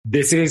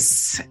This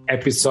is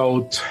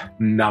episode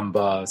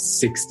number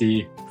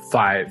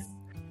 65.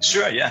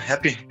 Sure, yeah,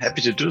 happy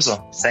to do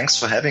so. Thanks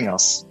for having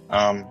us.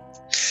 I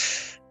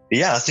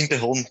think the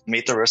whole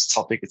metaverse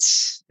topic,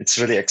 it's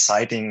really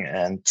exciting.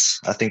 And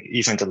I think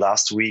even the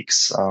last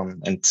weeks,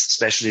 and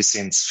especially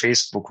since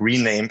Facebook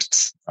renamed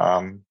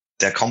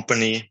their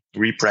company,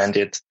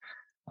 rebranded,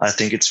 I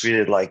think it's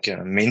really like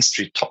a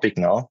mainstream topic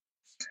now.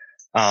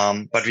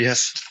 But we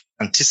have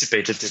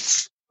anticipated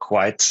it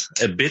quite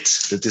a bit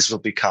that this will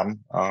become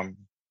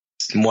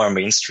more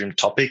mainstream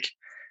topic.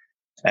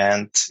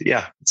 And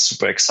yeah, it's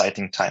super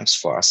exciting times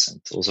for us, and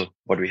also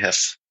what we have,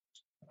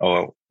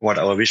 or what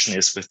our vision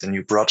is with the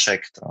new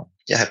project.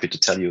 Happy to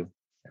tell you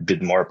a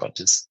bit more about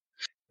this.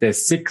 The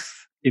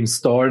sixth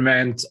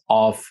installment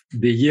of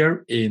the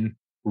year in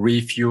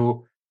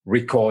review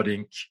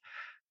recording.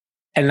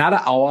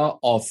 Another hour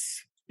of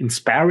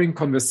inspiring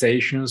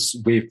conversations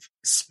with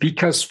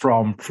speakers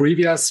from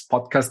previous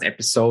podcast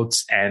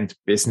episodes and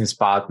business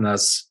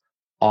partners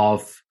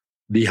of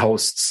the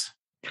hosts.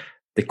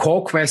 The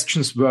core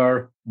questions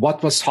were,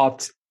 what was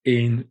hot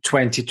in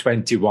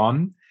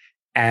 2021?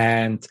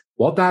 And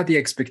what are the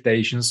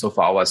expectations of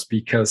our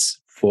speakers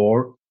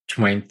for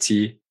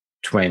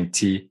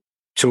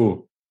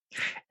 2022?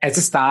 As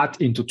a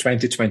start into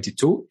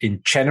 2022,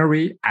 in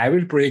January, I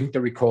will bring the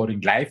recording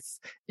live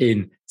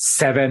in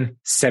 7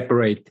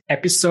 separate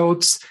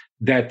episodes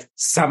that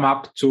sum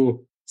up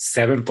to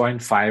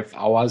 7.5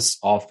 hours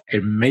of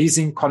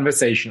amazing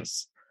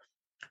conversations.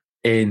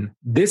 In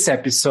this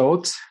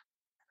episode,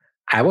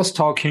 I was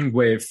talking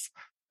with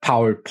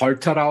Paul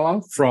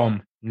Polterauer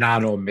from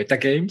Nano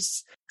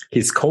Metagames,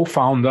 his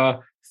co-founder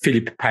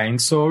Philipp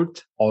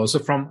Peinsold, also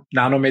from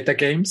Nano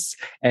Metagames,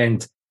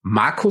 and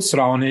Markus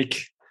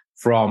Raunig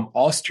from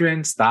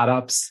Austrian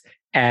Startups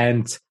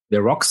and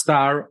the rock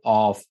star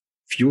of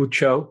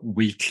Future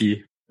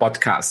Weekly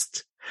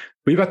podcast.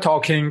 We were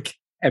talking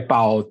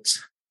about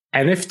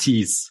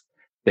NFTs,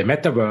 the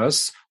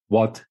metaverse,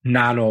 what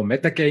Nano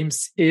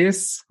Metagames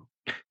is,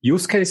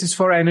 use cases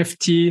for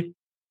NFT,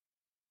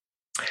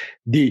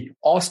 the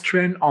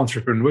Austrian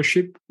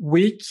Entrepreneurship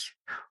Week,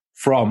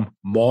 from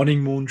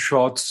Morning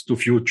Moonshots to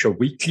Future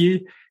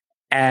Weekly,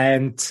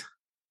 and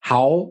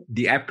how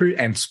the Apple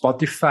and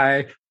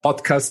Spotify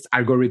podcast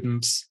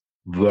algorithms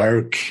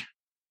work.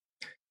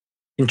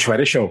 Enjoy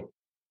the show.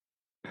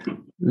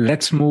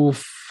 Let's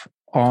move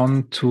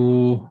on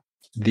to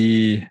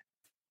the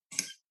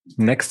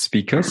next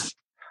speakers.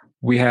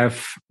 We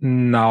have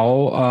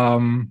now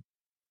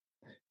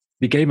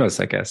the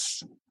gamers, I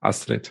guess,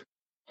 Astrid.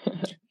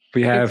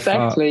 We have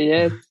exactly,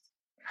 yes.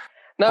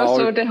 No,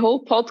 so Paul. the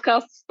whole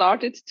podcast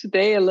started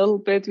today a little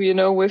bit,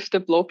 with the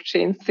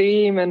blockchain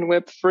theme and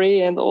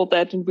Web3 and all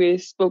that. And we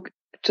spoke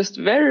just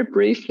very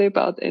briefly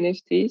about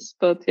NFTs.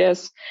 But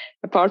yes,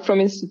 apart from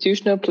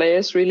institutional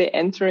players really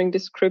entering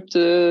this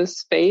crypto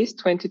space,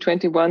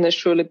 2021 has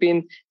surely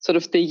been sort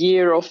of the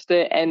year of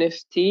the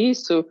NFT.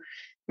 So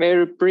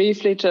very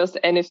briefly, just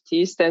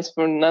NFT stands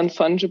for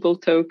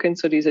non-fungible tokens.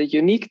 So these are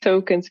unique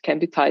tokens, can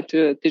be tied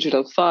to a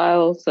digital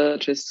file,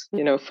 such as,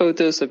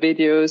 photos or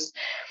videos.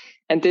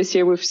 And this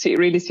year we've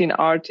really seen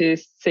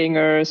artists,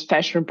 singers,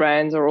 fashion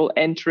brands are all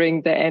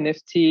entering the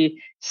NFT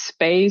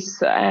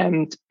space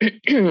and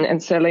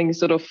and selling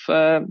sort of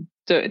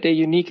the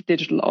unique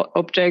digital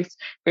objects.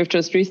 We've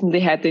just recently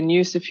had the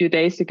news a few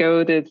days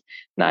ago that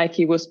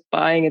Nike was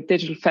buying a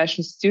digital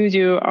fashion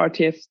studio,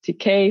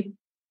 RTFTK,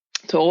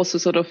 to also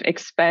sort of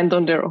expand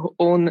on their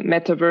own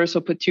metaverse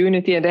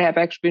opportunity. And they have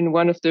actually been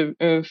one of the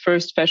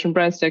first fashion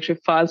brands to actually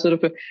file sort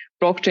of a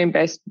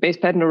blockchain-based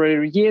patent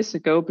already years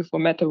ago, before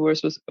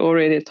metaverse was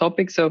already a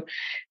topic. So it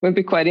will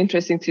be quite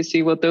interesting to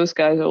see what those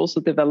guys are also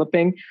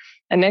developing.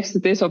 And next to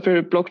this,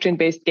 other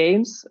blockchain-based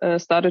games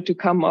started to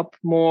come up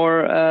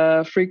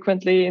more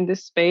frequently in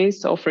this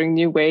space, offering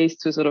new ways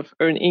to sort of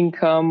earn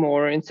income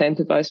or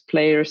incentivize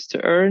players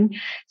to earn.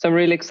 So I'm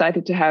really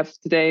excited to have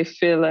today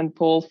Phil and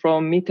Paul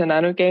from Meta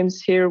Nano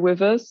Games here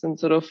with us, and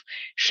sort of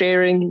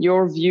sharing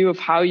your view of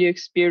how you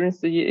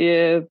experienced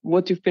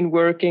what you've been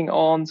working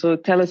on. So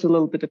tell us a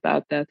little bit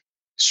about that.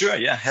 Sure,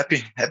 yeah,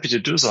 happy to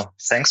do so.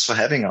 Thanks for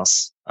having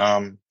us.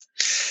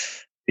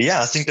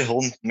 I think the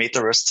whole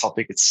metaverse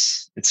topic,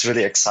 it's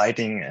really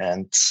exciting.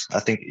 And I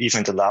think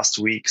even the last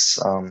weeks,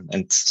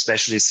 and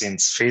especially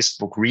since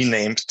Facebook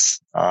renamed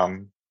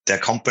their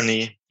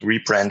company,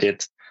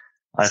 rebranded,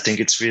 I think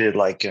it's really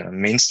like a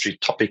mainstream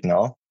topic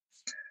now.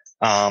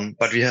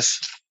 But we have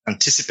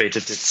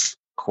anticipated it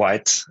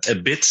quite a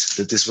bit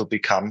that this will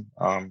become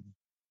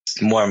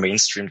more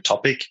mainstream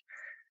topic.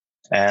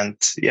 And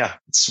yeah,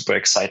 it's super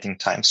exciting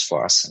times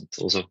for us, and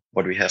also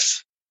what we have,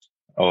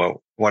 or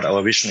what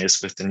our vision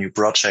is with the new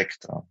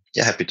project.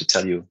 Happy to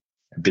tell you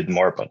a bit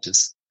more about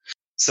this.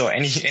 So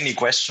any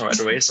question right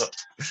away? So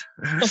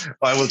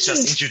I will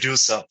just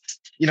introduce.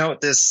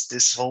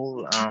 This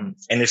whole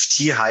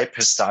NFT hype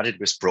has started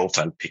with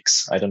profile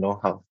pics. I don't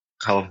know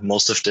how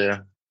most of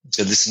the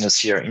listeners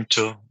here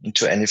into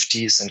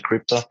NFTs and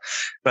crypto,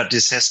 but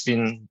this has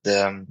been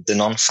the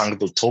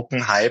non-fungible token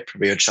hype,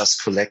 where you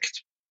just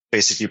collect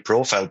basically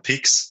profile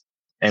pics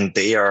and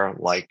they are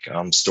like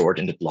stored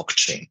in the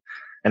blockchain.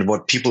 And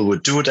what people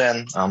would do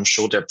then,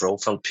 show their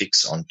profile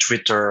pics on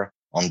Twitter,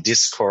 on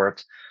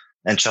Discord,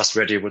 and just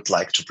where they would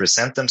like to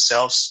present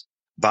themselves,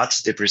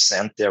 but they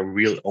present their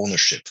real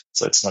ownership.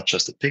 So it's not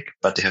just a pic,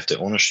 but they have the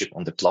ownership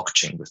on the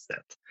blockchain with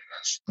that.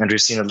 And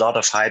we've seen a lot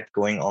of hype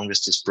going on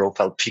with these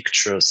profile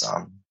pictures.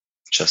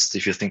 Just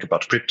if you think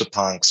about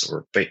CryptoPunks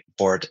or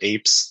Bored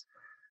Apes.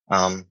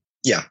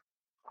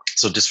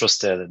 So this was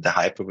the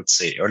hype, I would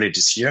say, early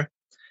this year.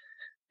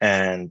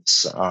 And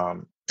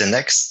the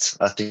next,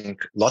 I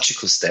think,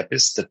 logical step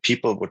is that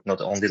people would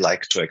not only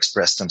like to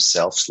express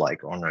themselves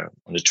like on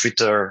a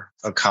Twitter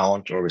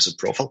account or with a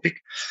profile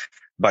pic,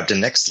 but the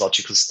next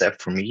logical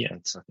step for me,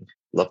 and I think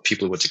a lot of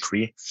people would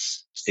agree,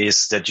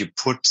 is that you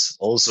put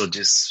also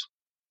this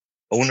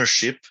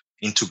ownership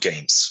into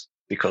games,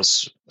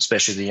 because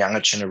especially the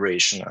younger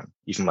generation, and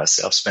even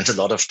myself, spent a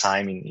lot of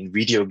time in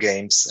video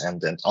games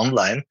and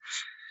online.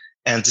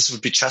 And this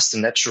would be just a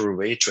natural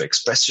way to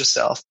express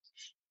yourself.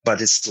 But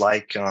it's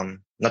like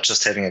not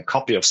just having a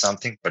copy of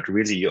something, but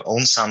really you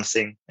own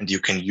something and you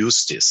can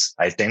use this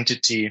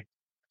identity.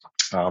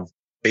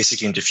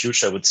 Basically, in the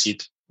future, I would see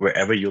it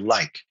wherever you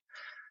like.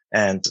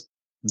 And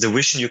the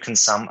vision you can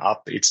sum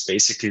up, it's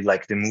basically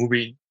like the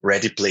movie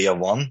Ready Player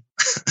One.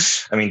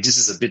 I mean, this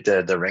is a bit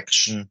the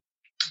direction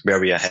where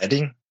we are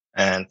heading.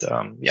 And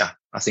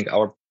I think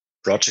our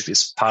project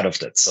is part of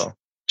that. So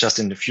just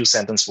in a few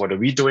sentences, what are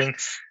we doing?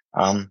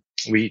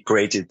 We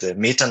created the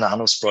Meta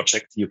Nanos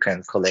project. You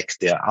can collect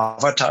their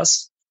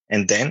avatars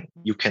and then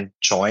you can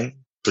join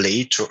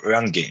play to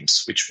earn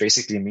games, which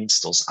basically means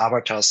those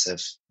avatars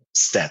have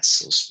stats,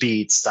 so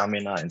speed,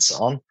 stamina, and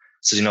so on.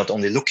 So they're not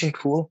only looking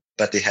cool,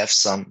 but they have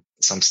some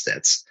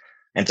stats.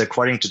 And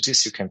according to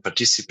this, you can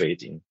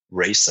participate in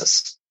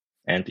races.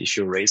 And if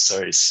your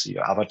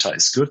avatar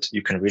is good,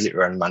 you can really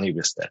earn money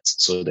with that.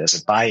 So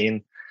there's a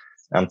buy-in.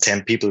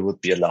 10 people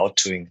would be allowed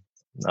to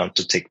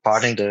take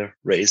part in the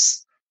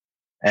race.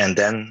 And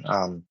then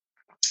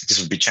this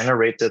will be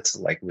generated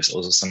like with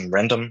also some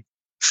random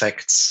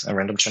facts, a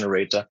random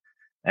generator.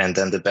 And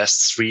then the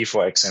best 3,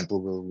 for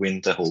example, will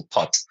win the whole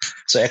pot.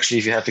 So actually,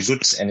 if you have a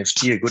good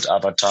NFT, a good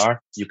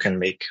avatar, you can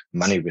make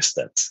money with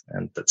that.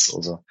 And that's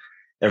also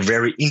a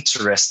very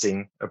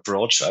interesting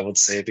approach, I would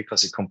say,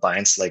 because it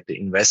combines like the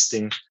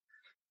investing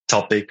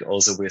topic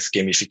also with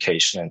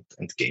gamification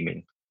and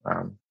gaming.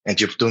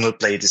 And you do not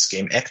play this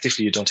game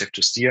actively. You don't have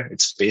to steer.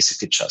 It's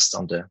basically just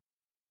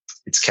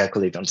it's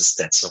calculated on the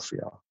stats of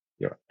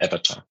your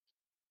avatar.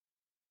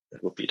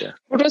 That would be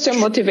What was your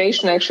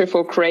motivation actually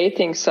for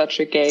creating such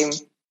a game?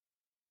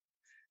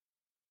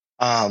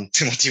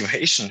 The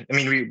motivation. I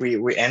mean,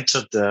 we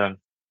entered the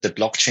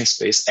blockchain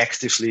space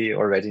actively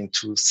already in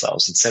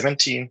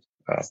 2017.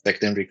 Back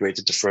then, we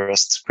created the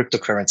first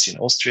cryptocurrency in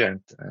Austria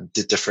and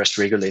did the first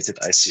regulated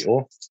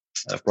ICO,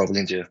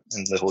 probably in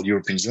the whole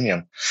European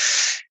Union.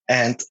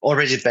 And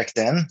already back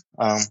then,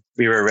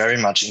 we were very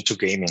much into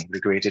gaming. We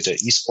created an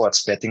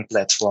esports betting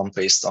platform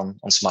based on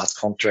smart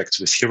contracts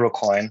with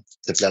HeroCoin.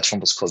 The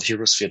platform was called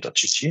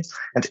Herosphere.gg.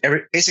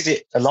 And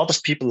basically, a lot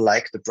of people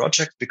liked the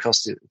project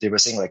because they were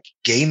saying like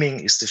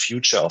gaming is the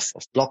future of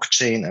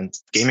blockchain, and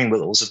gaming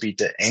will also be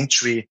the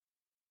entry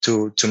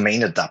to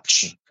main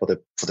adoption for the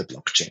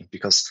blockchain,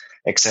 because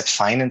except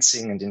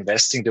financing and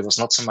investing, there was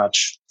not so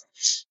much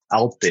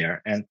out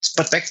there.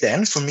 But back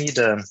then, for me,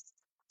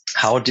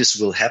 how this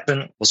will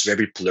happen was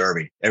very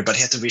blurry. Everybody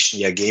had the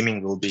vision,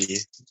 gaming will be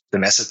the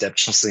mass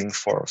adoption thing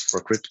for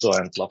crypto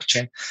and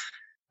blockchain.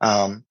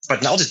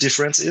 But now the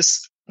difference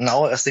is,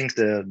 now I think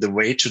the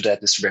way to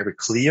that is very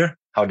clear,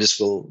 how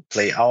this will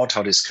play out,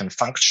 how this can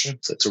function.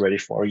 So it's already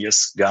 4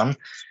 years gone.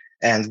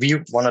 And we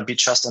want to be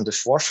just on the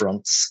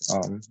forefront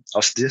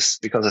of this,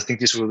 because I think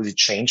this will really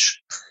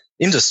change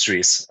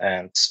industries,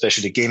 and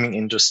especially the gaming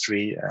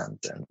industry and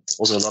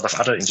also a lot of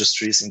other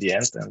industries in the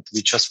end. And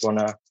we just want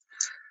to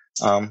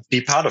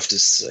be part of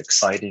this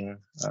exciting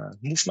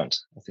movement.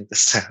 I think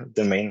that's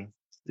the main.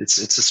 It's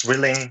a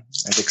thrilling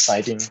and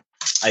exciting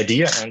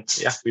idea, and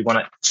we want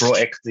to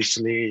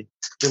proactively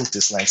build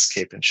this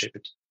landscape and shape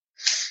it.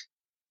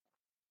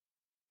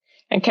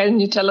 And can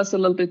you tell us a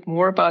little bit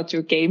more about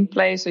your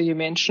gameplay? So you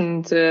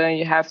mentioned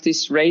you have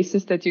these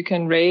races that you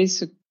can race.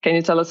 So can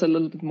you tell us a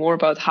little bit more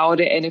about how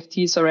the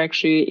NFTs are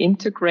actually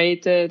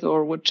integrated,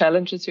 or what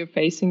challenges you're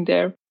facing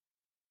there?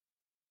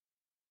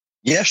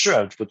 Yeah, sure.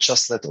 I would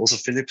just let also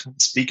Philip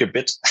speak a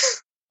bit.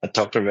 I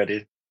talked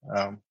already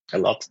a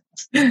lot.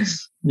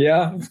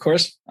 Yeah, of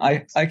course,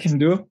 I can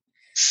do.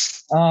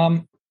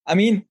 I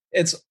mean,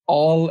 it's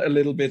all a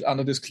little bit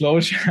under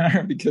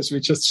disclosure because we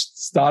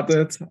just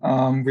started.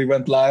 We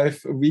went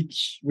live a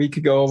week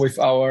ago with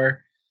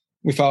our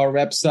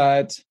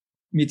website,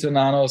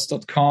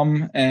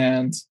 metananos.com,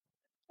 and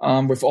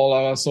with all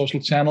our social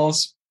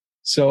channels.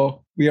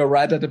 So we are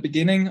right at the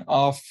beginning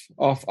of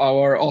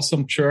our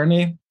awesome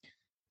journey.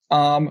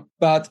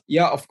 But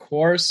yeah, of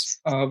course,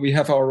 we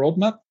have our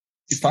roadmap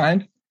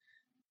defined.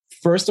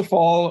 First of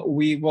all,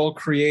 we will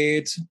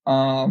create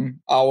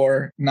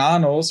our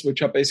nanos,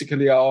 which are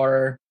basically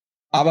our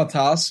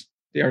avatars.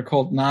 They are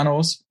called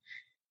nanos.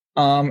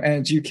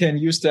 and you can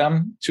use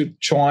them to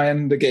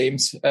join the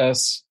games,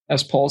 as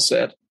Paul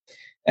said.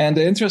 And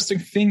the interesting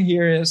thing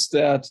here is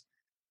that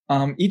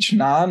each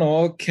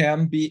nano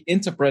can be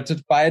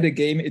interpreted by the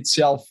game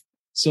itself.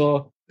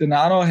 So the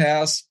nano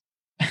has,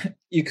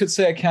 you could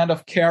say, a kind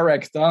of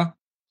character,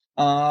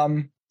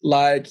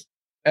 like,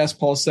 as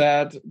Paul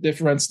said,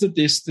 different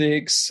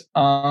statistics,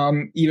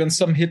 even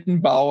some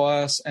hidden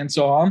powers and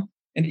so on.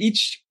 And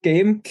each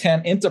game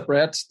can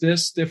interpret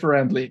this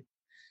differently,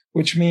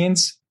 which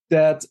means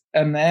that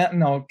a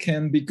nano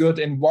can be good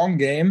in one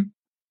game,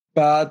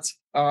 but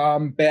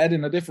bad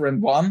in a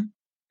different one.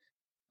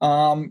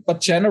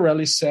 But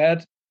generally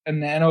said, a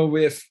nano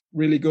with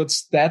really good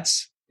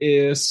stats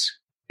is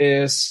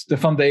the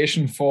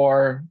foundation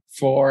for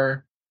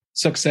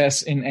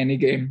success in any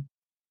game.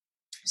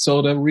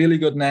 So the really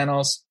good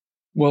nanos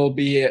will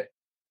be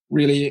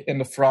really in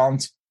the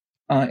front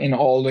in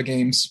all the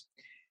games.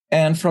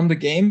 And from the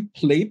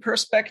gameplay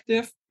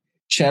perspective,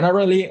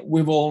 generally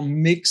we will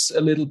mix a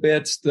little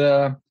bit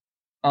the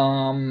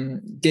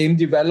game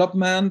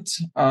development.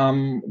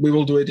 We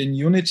will do it in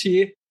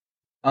Unity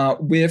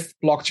with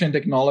blockchain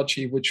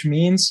technology, which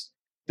means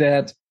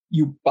that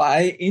you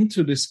buy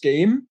into this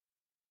game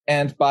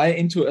and buy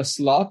into a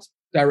slot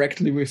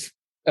directly with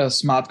a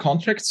smart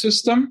contract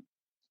system.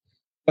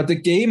 But the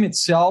game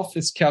itself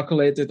is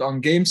calculated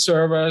on game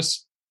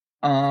servers,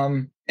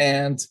 and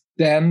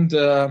then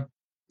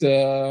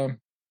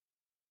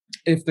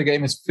if the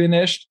game is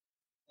finished,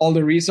 all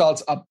the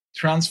results are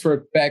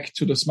transferred back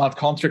to the smart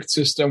contract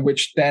system,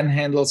 which then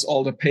handles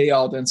all the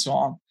payout and so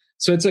on.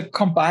 So it's a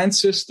combined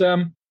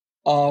system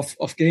of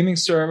gaming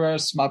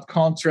servers, smart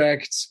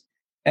contracts,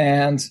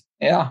 and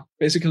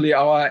basically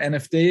our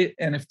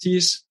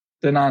NFTs,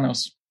 the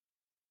nanos.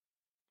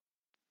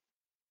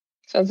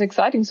 Sounds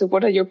exciting. So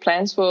what are your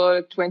plans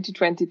for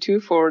 2022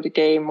 for the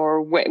game,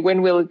 or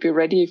when will it be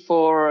ready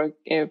for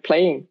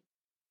playing?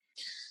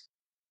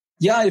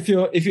 Yeah, if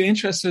you're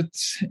interested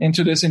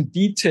into this in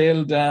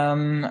detail,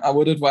 then I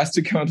would advise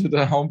to go to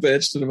the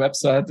homepage, to the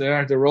website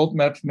there. The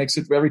roadmap makes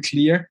it very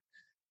clear.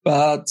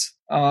 But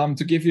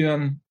to give you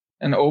an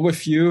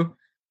overview,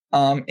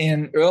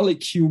 in early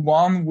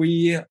Q1,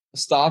 we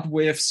start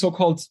with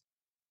so-called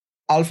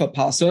alpha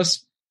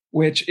passes,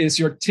 which is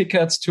your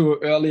tickets to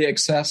early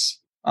access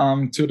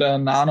to the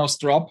nanos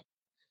drop.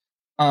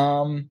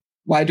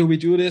 Why do we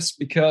do this?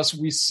 Because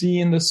we see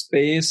in the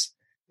space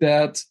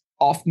that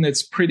often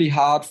it's pretty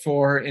hard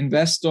for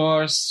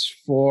investors,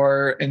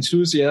 for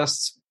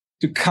enthusiasts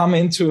to come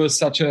into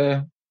such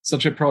a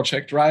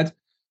project, right?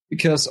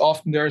 Because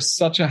often there's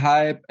such a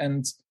hype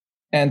and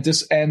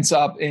this ends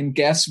up in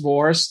gas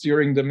wars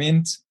during the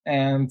mint,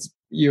 and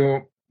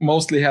you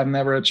mostly have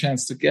never a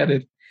chance to get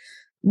it.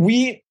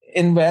 We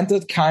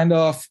invented kind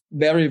of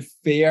very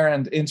fair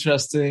and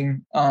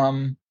interesting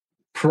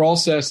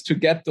process to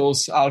get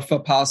those alpha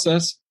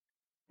passes.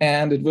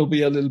 And it will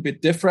be a little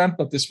bit different,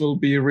 but this will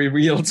be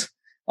revealed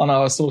on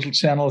our social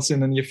channels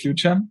in the near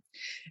future.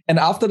 And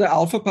after the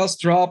alpha pass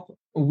drop,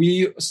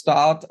 we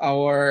start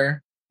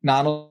our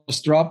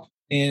nanos drop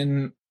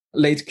in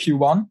late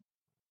Q1.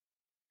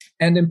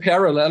 And in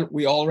parallel,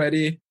 we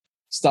already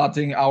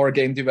starting our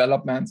game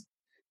development,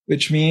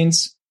 which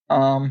means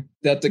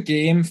that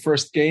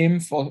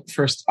the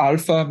first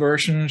alpha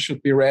version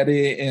should be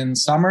ready in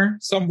summer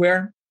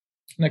somewhere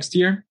next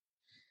year,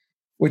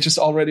 which is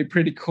already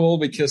pretty cool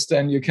because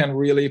then you can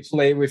really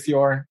play with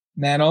your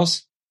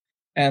nanos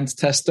and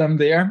test them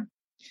there.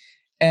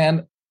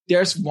 And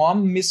there's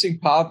one missing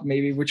part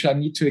maybe which I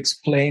need to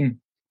explain,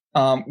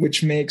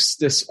 which makes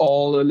this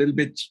all a little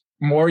bit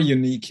more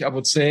unique, I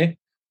would say,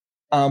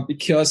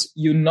 because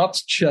you're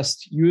not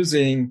just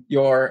using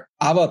your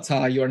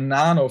avatar, your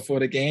nano for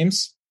the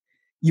games.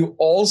 You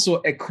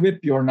also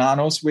equip your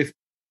nanos with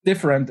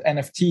different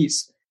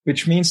NFTs,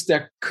 which means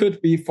there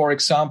could be, for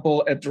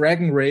example, a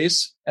dragon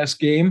race as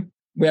game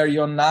where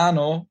your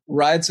nano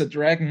rides a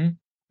dragon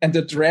and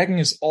the dragon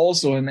is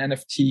also an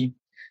NFT.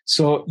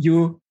 So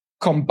you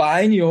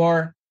combine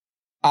your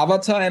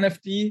avatar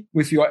NFT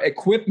with your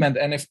equipment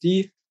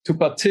NFT to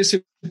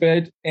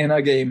participate in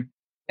a game.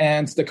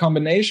 And the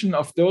combination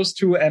of those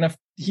two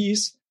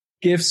NFTs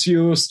gives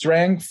you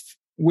strength,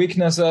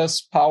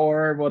 weaknesses,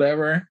 power,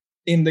 whatever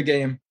in the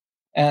game.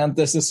 And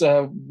this is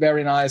a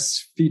very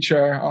nice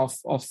feature of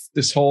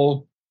this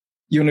whole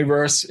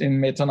universe in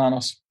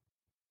MetaNanos.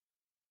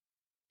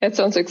 That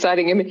sounds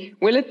exciting. I mean,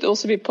 will it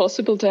also be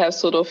possible to have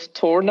sort of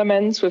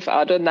tournaments with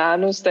other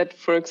nanos that,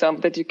 for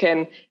example, that you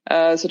can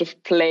sort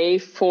of play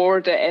for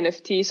the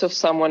NFTs of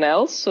someone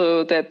else,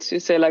 so that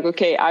you say like,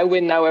 okay, I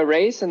win now a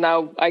race and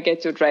now I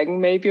get your dragon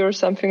maybe, or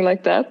something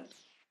like that?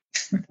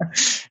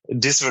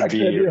 This would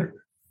be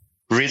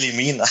really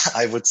mean,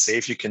 I would say,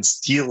 if you can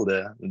steal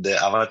the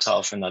avatar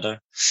of another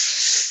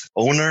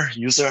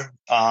user.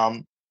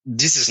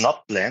 This is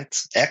not planned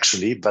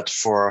actually, but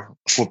for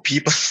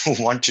people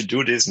who want to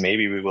do this,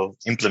 maybe we will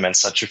implement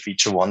such a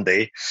feature one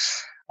day.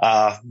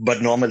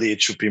 But normally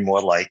it should be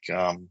more like,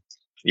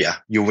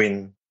 you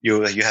win,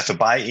 you have a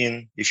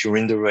buy-in. If you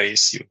win the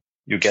race,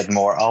 you get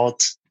more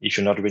out. if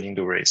you're not winning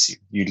the race,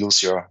 you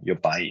lose your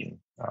buy-in.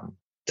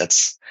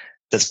 That's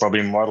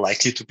probably more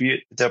likely to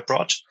be the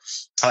approach.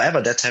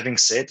 However, that having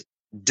said,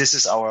 this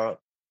is our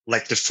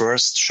the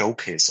first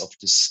showcase of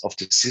this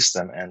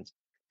system, and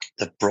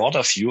the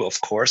broader view, of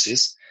course,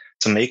 is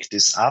to make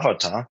this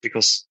avatar,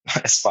 because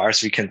as far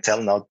as we can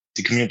tell now,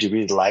 the community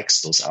really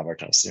likes those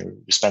avatars.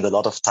 We spend a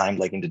lot of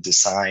time in the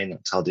design and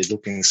how they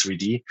look in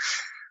 3D,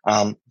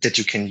 that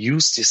you can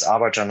use this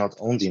avatar not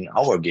only in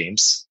our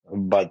games,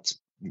 but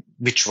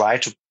we try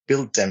to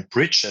build them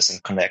bridges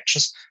and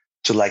connections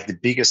to the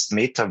biggest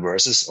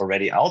metaverses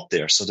already out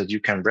there, so that you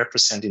can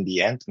represent in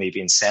the end,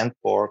 maybe in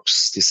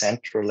Sandbox,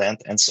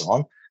 Decentraland, and so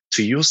on,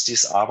 to use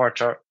this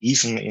avatar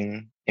even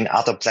in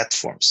other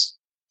platforms.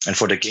 And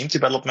for the game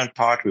development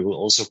part, we will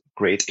also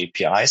create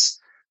APIs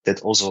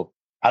that also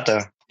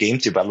other game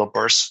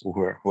developers,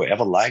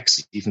 whoever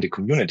likes, even the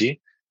community,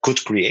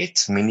 could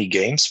create mini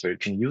games where you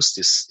can use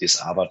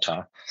this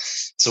avatar.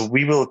 So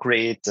we will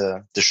create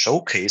the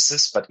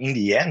showcases, but in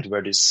the end,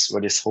 where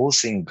this whole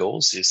thing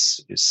goes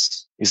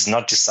is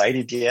not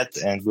decided yet,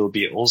 and will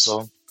be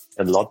also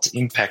a lot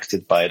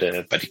impacted by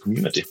the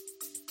community.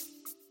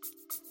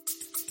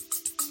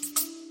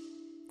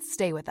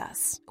 Stay with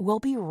us. We'll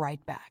be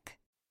right back.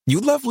 You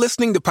love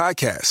listening to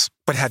podcasts,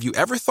 but have you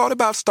ever thought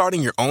about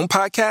starting your own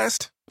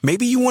podcast?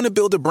 Maybe you want to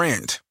build a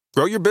brand,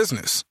 grow your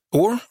business,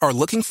 or are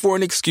looking for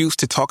an excuse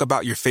to talk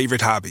about your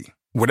favorite hobby.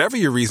 Whatever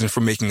your reason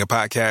for making a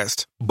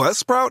podcast,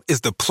 Buzzsprout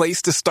is the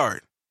place to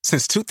start.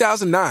 Since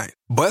 2009,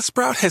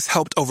 Buzzsprout has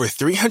helped over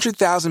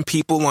 300,000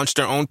 people launch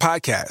their own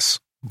podcasts.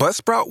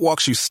 Buzzsprout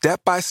walks you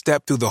step by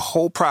step through the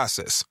whole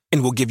process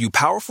and will give you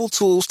powerful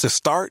tools to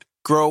start,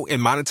 grow,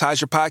 and monetize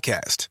your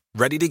podcast.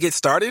 Ready to get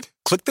started?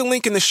 Click the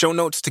link in the show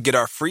notes to get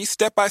our free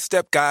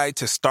step-by-step guide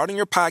to starting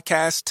your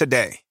podcast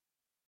today.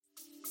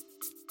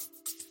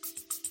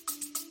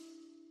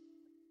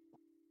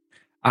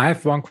 I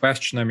have one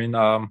question. I mean,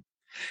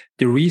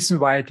 the reason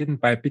why I didn't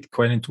buy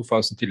Bitcoin in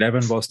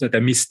 2011 was that I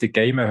missed the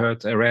game. I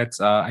read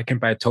I can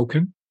buy a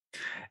token.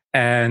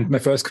 And my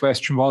first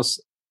question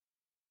was,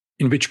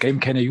 in which game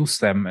can I use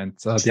them? And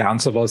the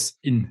answer was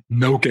in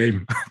no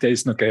game. There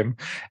is no game.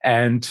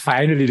 And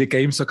finally, the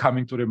games are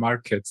coming to the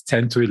market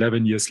 10 to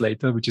 11 years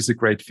later, which is a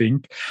great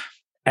thing.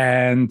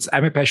 And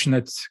I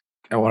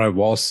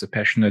was a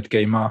passionate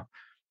gamer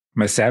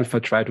myself. I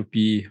try to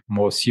be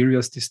more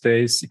serious these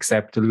days,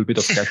 except a little bit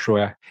of Clash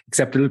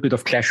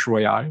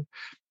Royale.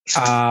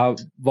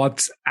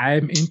 What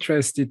I'm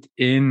interested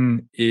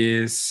in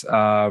is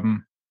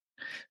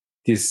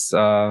this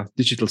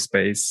digital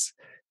space.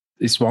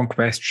 Is one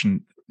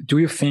question. Do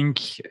you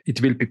think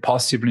it will be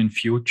possible in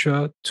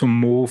future to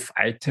move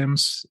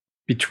items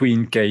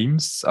between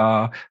games,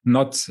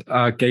 not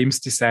games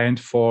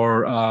designed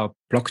for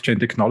blockchain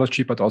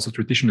technology, but also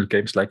traditional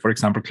games like, for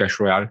example, Clash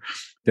Royale,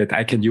 that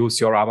I can use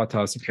your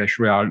avatars in Clash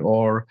Royale,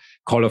 or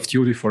Call of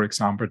Duty, for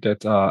example,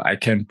 that I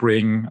can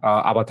bring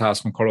avatars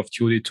from Call of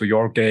Duty to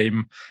your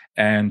game,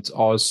 and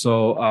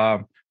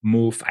also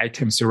move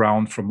items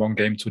around from one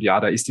game to the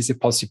other. Is this a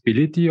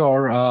possibility,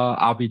 or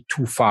are we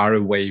too far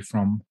away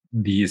from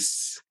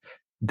these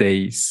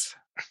days?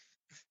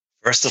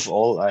 First of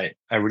all, I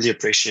really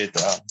appreciate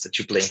that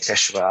you're playing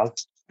Clash Royale.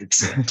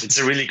 It's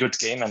a really good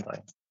game, and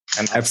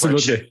I'm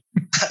absolutely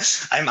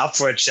I'm up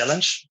for a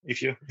challenge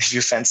if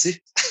you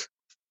fancy.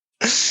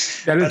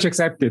 Challenge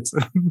accepted.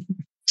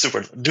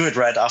 Super. Do it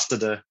right after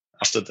the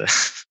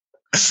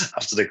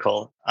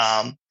call.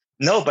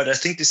 No, but I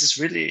think this is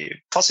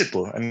really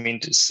possible. I mean,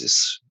 this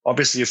is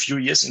obviously a few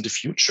years in the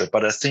future,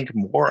 but I think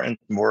more and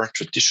more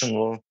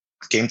traditional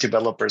game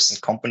developers and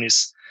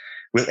companies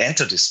will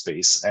enter this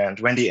space. And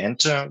when they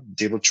enter,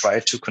 they will try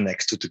to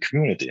connect to the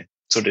community.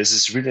 So this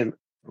is really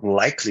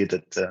likely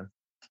that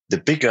the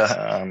bigger,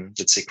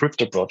 let's say,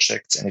 crypto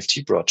projects,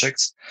 NFT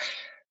projects,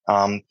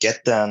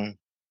 get then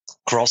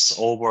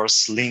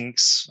crossovers,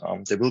 links.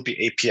 There will be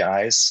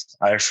APIs.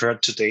 I've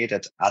heard today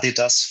that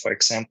Adidas, for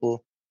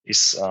example,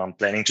 is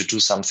planning to do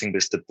something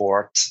with the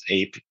Bored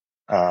Ape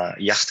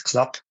Yacht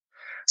Club.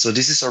 So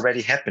this is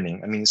already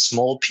happening. I mean,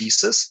 small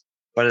pieces,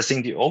 but I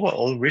think the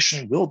overall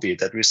vision will be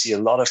that we see a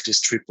lot of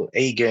these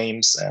AAA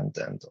games and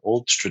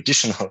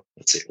traditional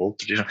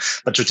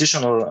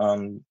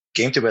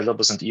game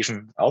developers, and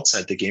even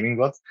outside the gaming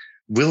world,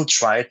 will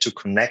try to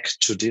connect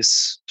to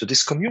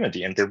this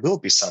community, and there will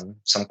be some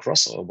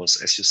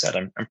crossovers, as you said.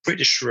 I'm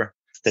pretty sure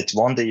that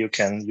one day you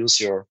can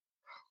use your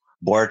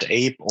Bored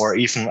Ape or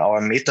even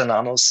our Meta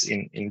Nanos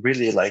in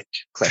really like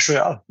Clash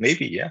Royale.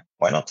 Maybe, yeah,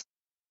 why not?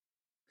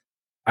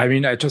 I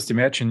mean, I just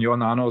imagine your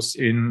Nanos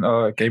in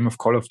a game of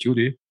Call of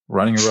Duty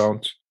running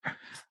around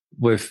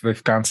with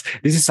guns.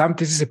 This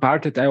is a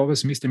part that I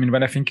always missed. I mean,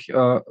 when I think,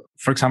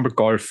 for example,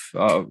 golf,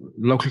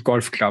 local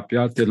golf club,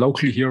 the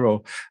local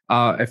hero,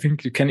 I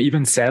think you can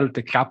even sell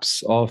the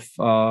clubs of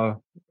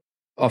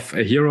of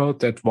a hero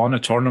that won a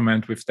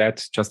tournament with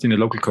that just in a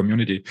local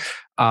community.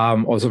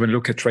 Also, when you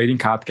look at trading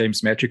card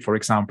games, Magic, for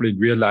example, in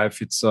real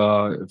life, I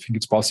think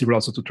it's possible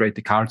also to trade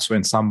the cards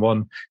when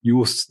someone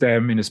used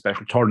them in a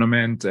special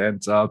tournament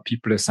and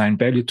people assign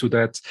value to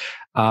that.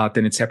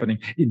 Then it's happening.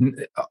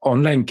 In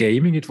online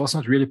gaming, it was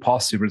not really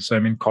possible. So, I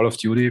mean, Call of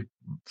Duty,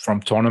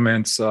 from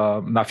tournaments,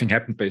 nothing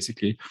happened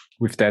basically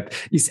with that.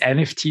 Is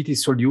NFT the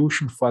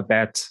solution for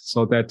that,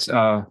 so that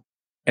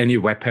any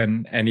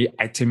weapon, any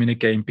item in a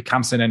game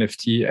becomes an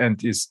NFT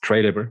and is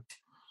tradable?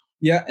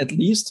 Yeah, at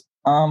least.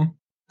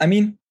 I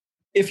mean,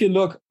 if you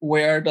look,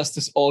 where does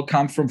this all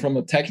come from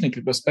a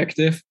technical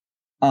perspective?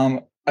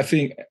 I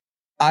think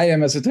I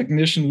am, as a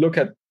technician, look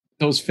at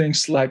those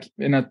things like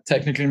in a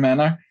technical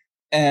manner.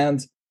 And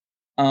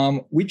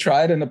we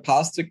tried in the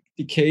past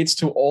decades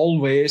to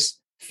always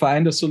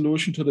find a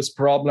solution to this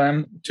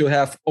problem, to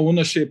have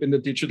ownership in the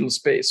digital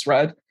space,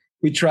 right?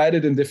 We tried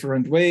it in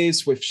different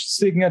ways, with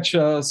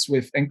signatures,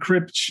 with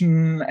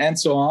encryption, and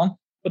so on.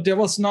 But there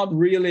was not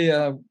really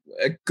a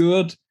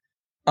good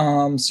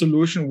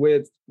solution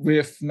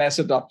with mass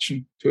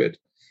adoption to it.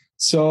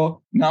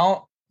 So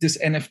now this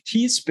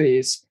NFT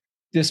space,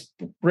 this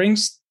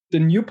brings the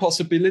new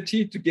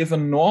possibility to give a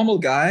normal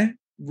guy,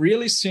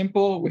 really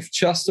simple, with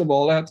just a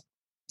wallet,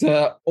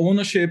 the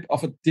ownership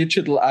of a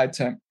digital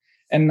item.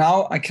 And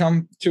now I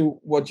come to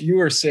what you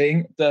were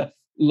saying. The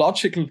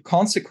logical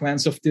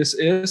consequence of this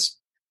is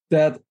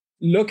that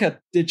look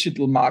at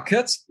digital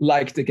markets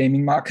like the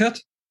gaming market,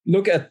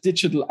 look at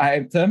digital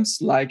items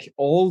like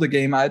all the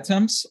game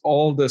items,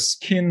 all the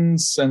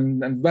skins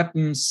and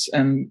weapons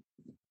and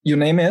you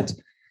name it,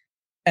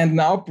 and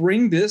now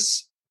bring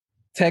this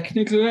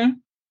technical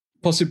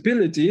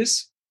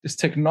possibilities, this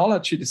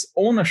technology, this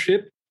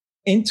ownership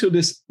into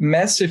these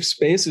massive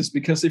spaces.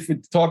 Because if we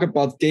talk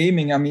about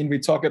gaming, I mean, we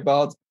talk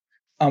about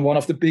one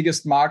of the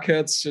biggest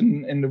markets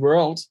in the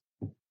world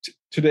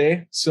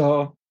today.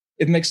 So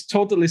it makes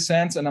totally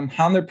sense. And I'm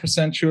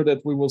 100% sure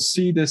that we will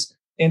see this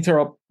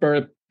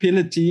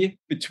interoperability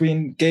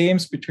between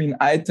games, between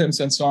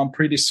items, and so on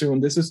pretty soon.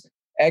 This is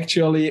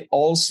actually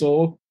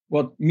also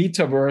what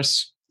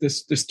metaverse,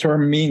 this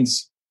term,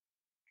 means.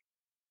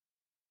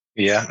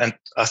 Yeah, and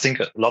I think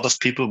a lot of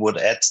people would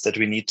add that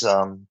we need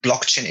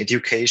blockchain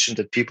education,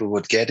 that people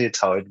would get it,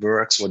 how it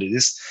works, what it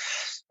is.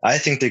 I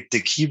think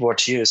the key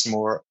word here is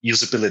more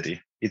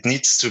usability. It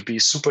needs to be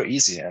super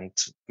easy. And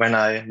when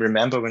I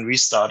remember when we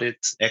started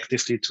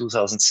actively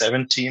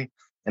 2017,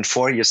 and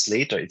 4 years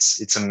later,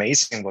 it's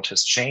amazing what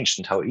has changed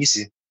and how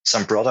easy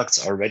some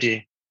products are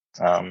ready,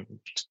 how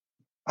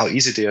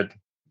easy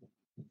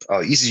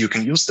you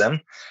can use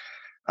them.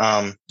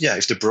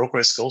 If the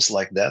progress goes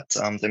like that,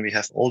 then we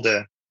have all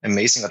the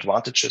amazing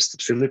advantages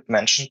that Philipp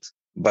mentioned,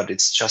 but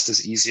it's just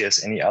as easy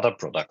as any other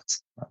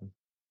product.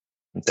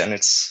 And then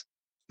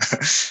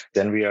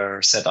then we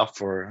are set up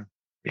for,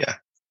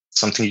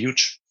 something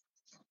huge.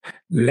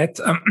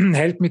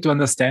 Help me to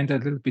understand a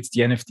little bit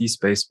the NFT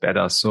space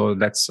better. So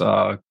let's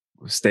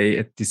stay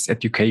at this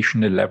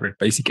educational level,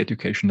 basic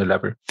educational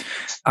level.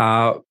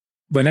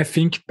 When I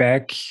think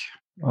back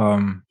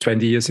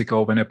 20 years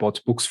ago, when I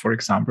bought books, for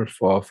example,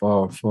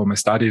 for my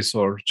studies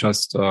or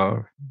just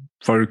for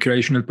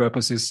recreational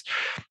purposes,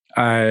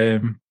 I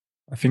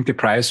think the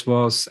price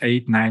was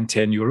 8, 9,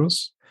 10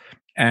 euros.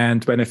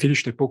 And when I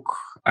finished the book,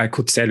 I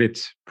could sell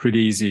it pretty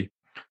easy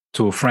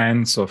to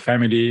friends or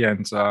family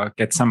and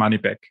get some money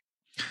back.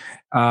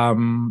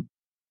 When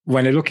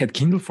I look at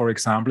Kindle, for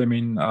example, I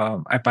mean,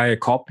 I buy a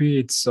copy.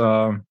 It's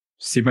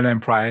similar in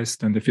price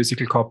than the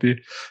physical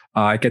copy.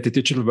 I get the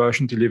digital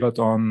version delivered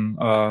on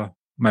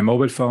my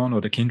mobile phone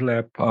or the Kindle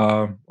app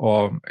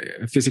or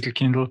a physical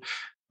Kindle.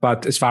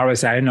 But as far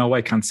as I know,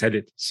 I can't sell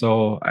it.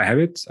 So I have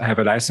it. I have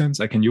a license.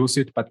 I can use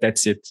it, but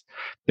that's it.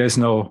 There's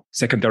no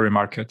secondary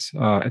market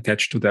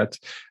attached to that.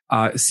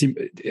 I see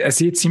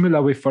it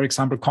similar with, for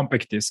example,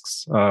 compact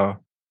discs.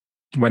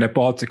 When I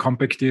bought a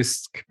compact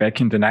disc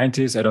back in the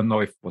 90s, I don't know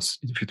if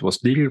it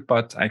was legal,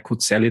 but I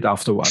could sell it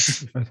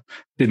afterwards if I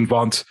didn't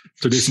want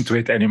to listen to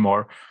it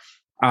anymore.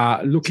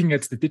 Looking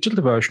at the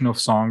digital version of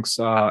songs,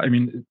 I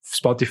mean,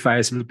 Spotify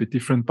is a little bit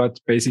different, but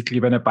basically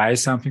when I buy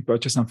something,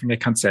 purchase something, I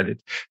can't sell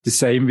it. The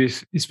same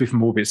is with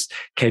movies.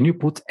 Can you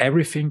put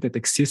everything that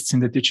exists in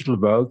the digital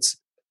world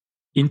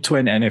into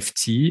an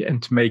NFT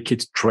and make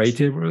it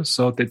tradable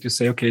so that you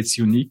say, okay, it's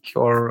unique,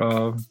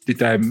 or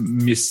did I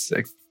miss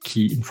a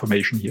key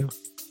information here?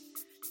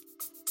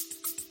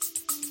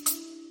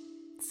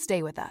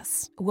 Stay with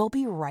us. We'll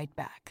be right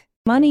back.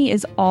 Money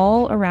is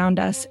all around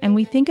us, and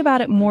we think about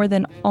it more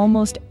than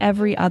almost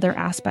every other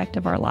aspect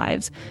of our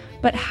lives.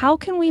 But how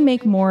can we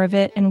make more of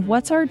it, and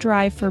what's our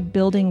drive for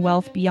building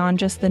wealth beyond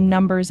just the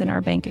numbers in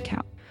our bank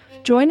account?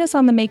 Join us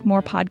on the Make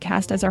More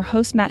podcast as our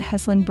host Matt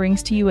Heslin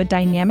brings to you a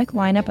dynamic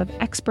lineup of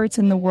experts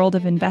in the world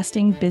of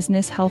investing,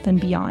 business, health, and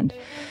beyond.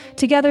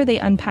 Together, they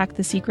unpack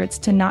the secrets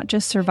to not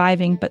just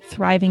surviving, but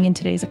thriving in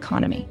today's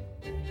economy.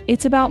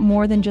 It's about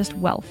more than just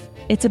wealth.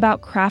 It's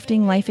about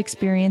crafting life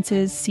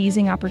experiences,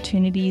 seizing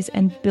opportunities,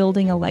 and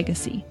building a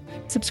legacy.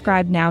 Hit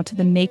subscribe now to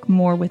the Make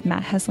More with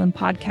Matt Heslin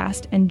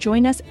podcast and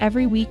join us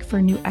every week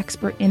for new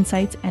expert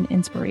insights and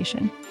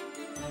inspiration.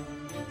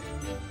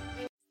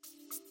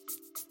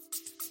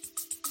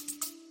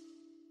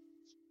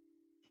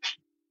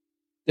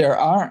 There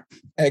are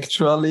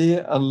actually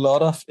a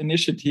lot of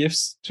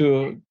initiatives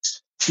to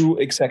do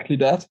exactly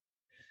that.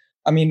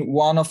 I mean,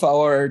 one of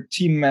our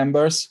team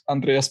members,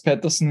 Andreas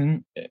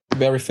Pettersson,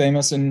 very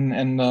famous in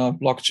the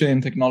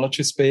blockchain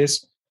technology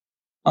space,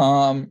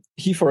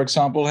 he, for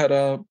example, had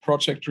a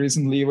project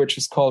recently which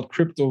is called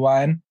Crypto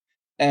Wine,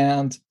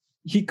 and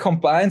he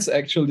combines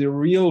actually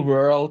real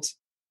world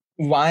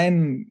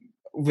wine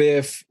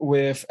with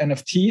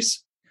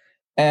NFTs,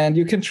 and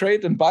you can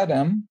trade and buy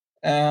them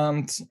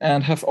and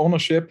have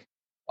ownership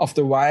of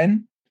the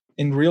wine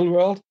in real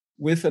world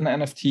with an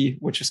NFT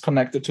which is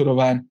connected to the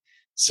wine.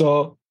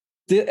 So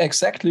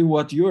exactly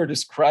what you're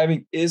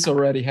describing is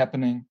already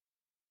happening.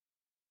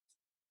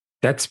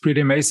 That's pretty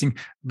amazing.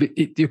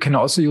 You can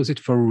also use it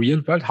for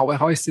real world.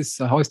 How is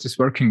this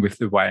working with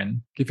the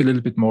wine? Give a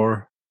little bit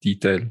more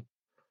detail.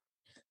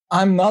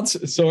 I'm not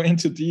so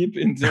deep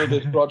into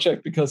this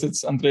project because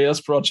it's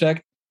Andreas'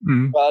 project.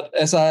 But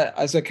as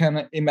I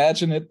can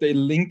imagine it, they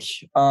link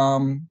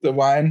the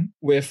wine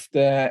with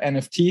the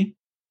NFT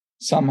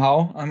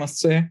somehow, I must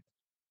say.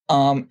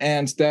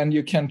 And then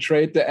you can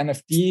trade the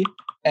NFT,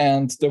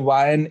 and the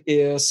wine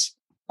is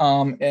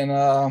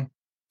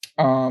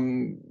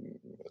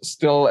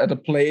still at a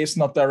place,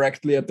 not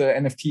directly at the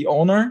NFT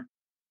owner,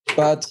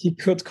 but he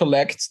could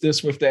collect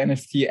this with the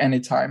NFT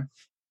anytime.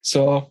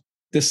 So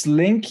this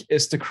link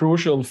is the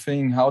crucial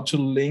thing, how to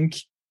link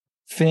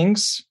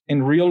things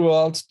in real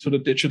world to the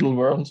digital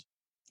world.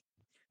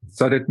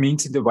 So that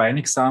means in the wine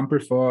example,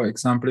 for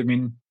example, I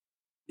mean,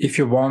 if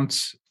you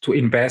want to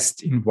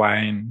invest in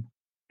wine,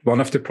 one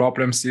of the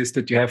problems is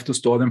that you have to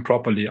store them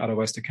properly,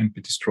 otherwise they can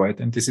be destroyed.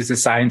 And this is a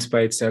science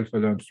by itself, I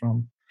learned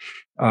from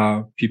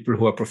people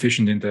who are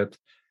proficient in that.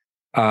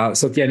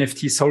 So the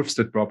NFT solves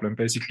that problem.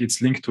 Basically,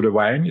 it's linked to the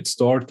wine. It's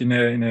stored in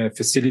a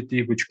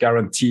facility which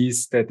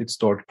guarantees that it's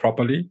stored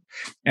properly,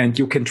 and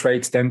you can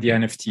trade then the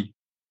NFT.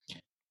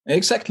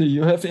 Exactly.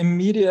 You have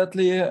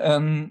immediately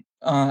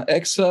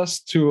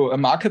access to a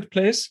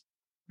marketplace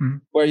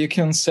where you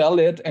can sell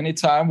it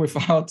anytime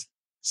without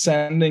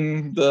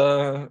sending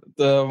the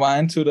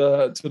wine to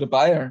the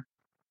buyer.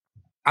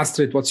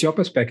 Astrid, what's your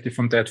perspective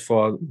on that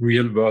for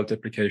real world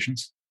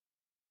applications?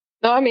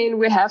 No, I mean,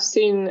 we have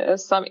seen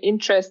some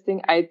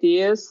interesting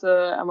ideas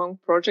among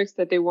projects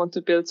that they want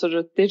to build sort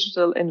of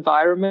digital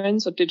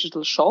environments or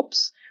digital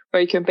shops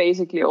where you can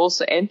basically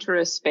also enter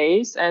a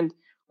space. And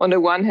on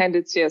the one hand,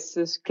 it's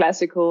this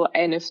classical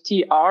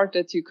NFT art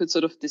that you could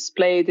sort of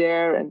display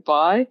there and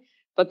buy.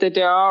 But that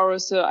there are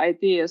also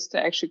ideas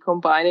to actually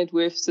combine it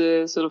with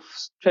the sort of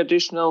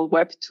traditional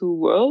Web2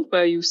 world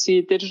where you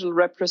see digital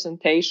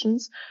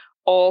representations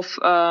of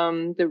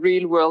the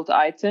real world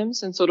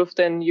items, and sort of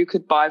then you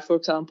could buy, for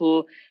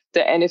example, the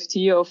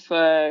NFT of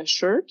a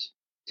shirt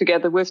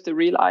together with the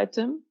real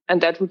item, and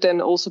that would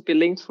then also be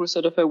linked through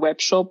sort of a web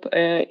shop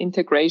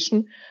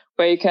integration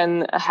where you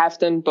can have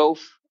them both.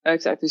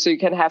 Exactly. So you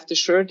can have the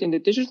shirt in the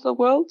digital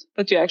world,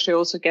 but you actually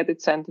also get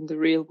it sent in the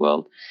real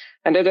world.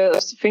 And I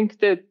think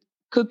that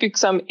could be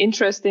some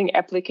interesting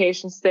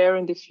applications there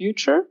in the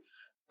future.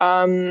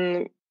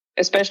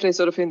 Especially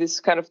sort of in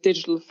this kind of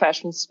digital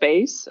fashion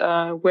space,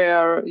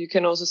 where you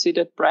can also see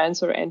that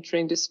brands are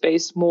entering this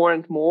space more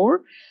and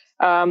more.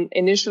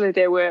 Initially,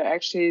 they were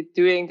actually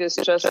doing this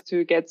just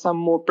to get some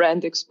more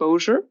brand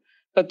exposure.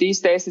 But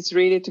these days, it's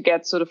really to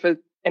get sort of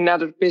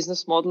another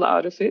business model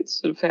out of it.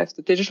 Sort of have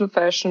the digital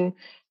fashion.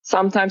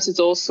 Sometimes it's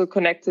also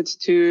connected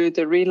to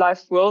the real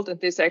life world.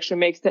 And this actually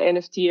makes the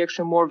NFT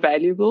actually more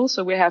valuable.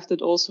 So we have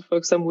that also, for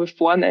example, with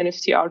one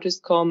NFT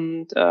artist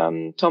called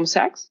Tom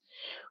Sachs,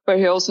 where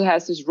he also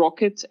has these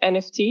rocket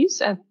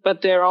NFTs,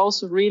 but there are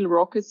also real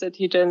rockets that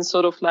he then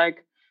sort of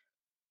like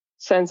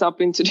sends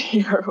up into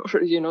the air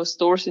or,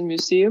 stores in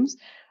museums,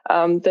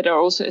 that are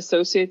also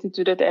associated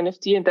to that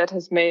NFT. And that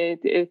has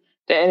made the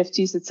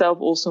NFTs itself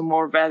also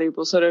more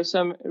valuable. So there's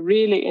some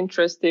really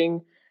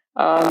interesting,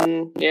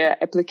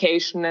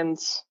 application and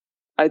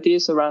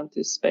ideas around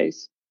this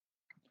space.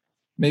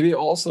 Maybe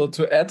also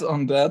to add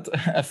on that,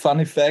 a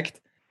funny fact,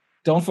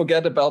 don't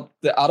forget about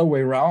the other way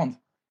around,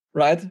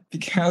 right?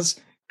 Because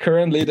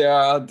currently, there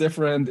are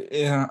different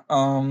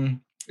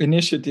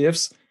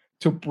initiatives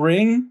to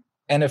bring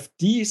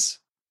NFTs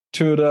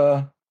to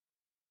the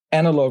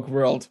analog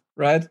world,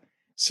 right?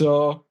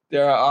 So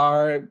there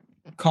are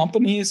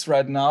companies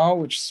right now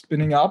which are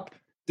spinning up.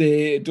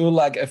 They do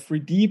like a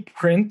 3D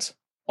print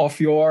of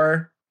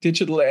your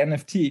digital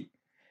NFT.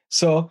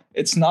 So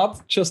it's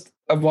not just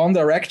a one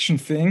direction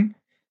thing.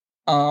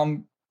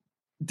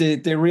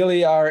 They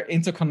really are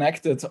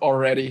interconnected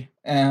already,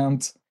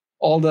 and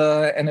all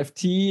the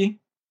NFT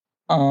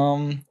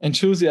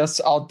enthusiasts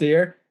out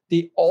there,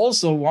 they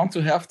also want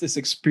to have this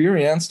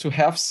experience to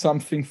have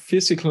something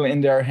physical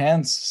in their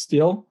hands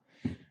still.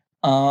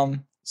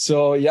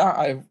 So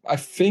yeah, I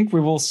think we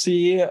will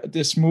see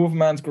this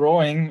movement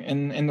growing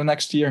in the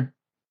next year.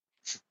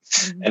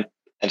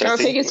 And I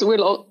think it's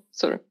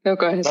sorry. No,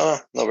 go ahead.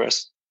 No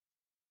worries.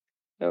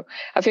 No,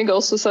 I think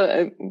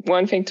also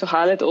one thing to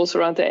highlight also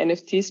around the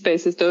NFT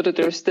space is though that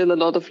there's still a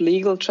lot of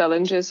legal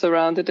challenges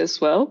around it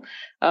as well.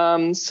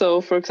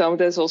 So, for example,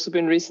 there's also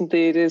been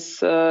recently this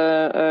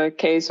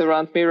case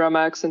around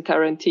Miramax and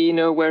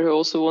Tarantino, where he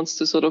also wants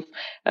to sort of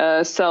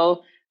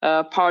sell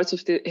parts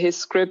of his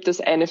script as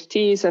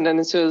NFTs, and then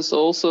there's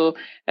also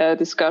a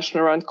discussion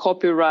around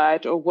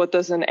copyright or what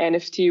does an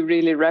NFT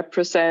really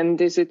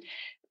represent? Is it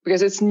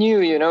because it's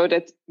new,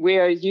 that we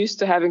are used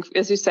to having,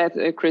 as you said,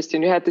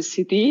 Christian, you had the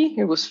CD,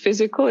 it was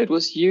physical, it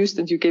was used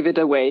and you give it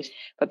away.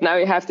 But now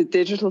you have the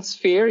digital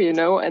sphere,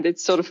 and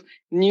it's sort of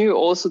new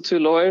also to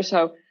lawyers.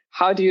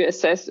 How do you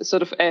assess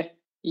sort of a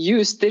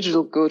used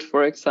digital good,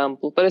 for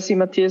example? But I see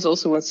Matthias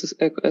also wants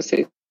to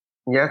say.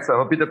 Yes,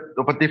 a bit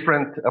of a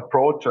different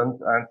approach and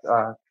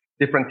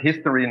different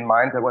history in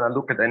mind when I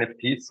look at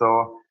NFTs.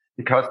 So,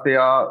 because they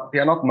are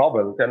not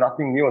novel, they're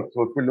nothing new.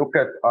 So if we look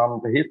at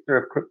the history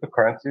of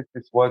cryptocurrencies,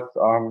 this was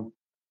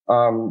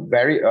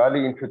very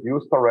early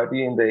introduced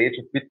already in the age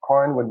of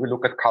Bitcoin. When we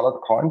look at colored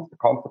coins, the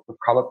concept of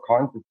colored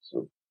coins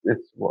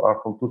it's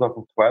from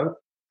 2012,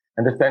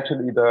 and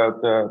essentially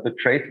the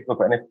traces of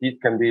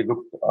NFTs can be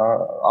looked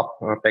up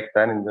back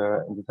then in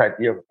this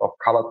idea of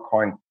colored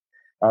coins.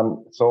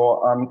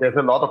 So there's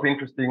a lot of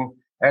interesting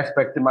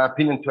aspects, in my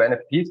opinion, to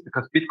NFTs,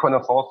 because Bitcoin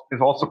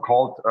is also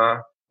called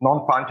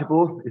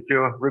non-fungible, if you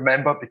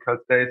remember, because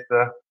there's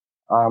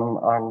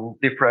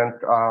different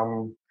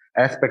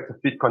aspects of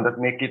Bitcoin that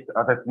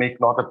make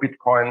not a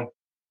Bitcoin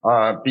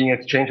being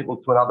exchangeable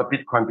to another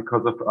Bitcoin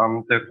because of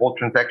the whole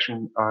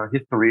transaction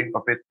history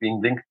of it being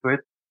linked to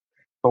it.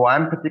 So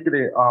I'm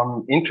particularly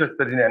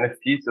interested in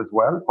NFTs as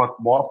well, but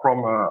more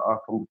from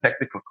the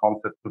technical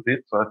concept of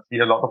it. So I see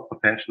a lot of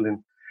potential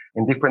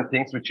in different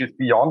things, which is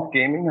beyond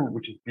gaming and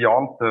which is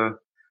beyond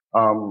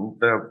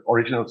the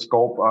original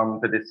scope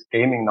that is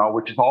gaming now,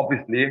 which is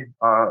obviously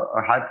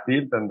a hype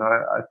field, and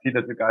I see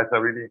that you guys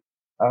are really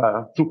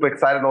super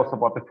excited also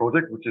about the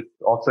project, which is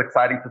also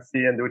exciting to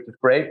see and which is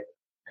great.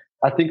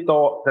 I think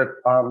though that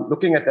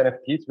looking at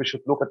NFTs, we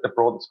should look at the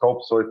broader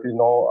scope. So if you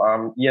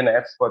know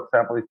ENS, for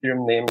example,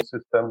 Ethereum naming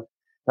system,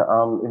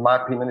 in my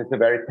opinion, is a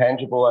very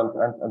tangible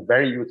and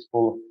very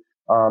useful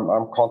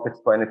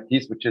context for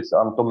NFTs, which is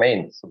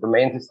domains. So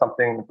domains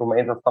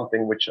are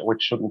something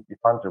which shouldn't be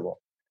fungible.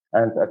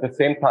 And at the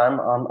same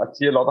time, I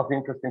see a lot of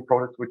interesting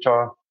projects which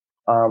are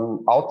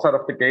outside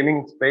of the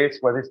gaming space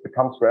where this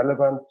becomes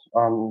relevant.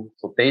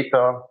 So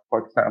data,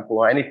 for example,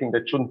 or anything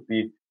that shouldn't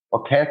be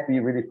or can't be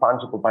really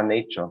fungible by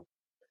nature.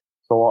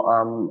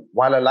 So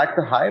while I like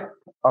the hype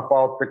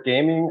about the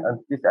gaming and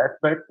this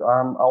aspect,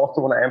 I also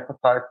want to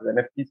emphasize that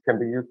NFTs can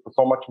be used for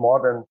so much more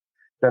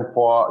than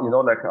for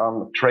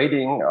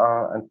trading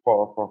and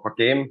for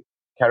game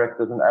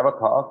characters and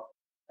avatars.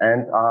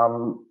 And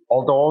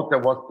although there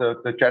was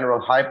the general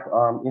hype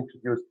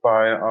introduced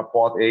by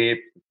Bored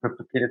Ape,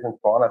 CryptoKitties, and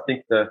so on, I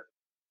think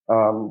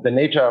the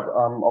nature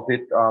of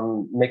it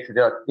makes it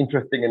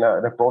interesting in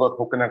a broader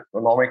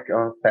tokenomic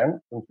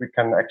sense, and we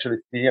can actually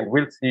see and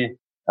will see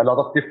a lot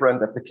of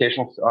different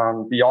applications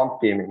beyond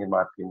gaming, in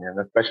my opinion.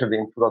 Especially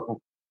in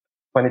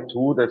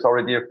 2022, there's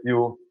already a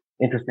few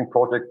interesting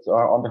projects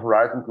on the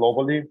horizon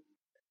globally,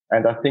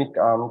 and I think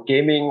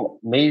gaming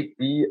may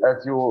be,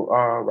 as you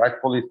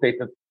rightfully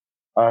stated,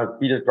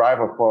 be the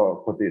driver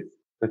for this.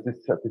 This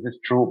is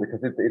true because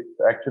it's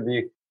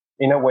actually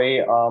in a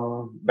way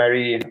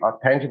very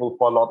tangible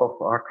for a lot of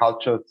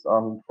cultures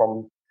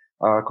from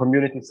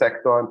community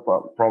sector and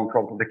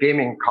from the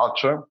gaming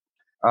culture.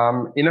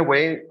 In a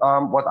way,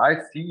 what I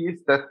see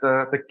is that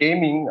the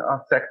gaming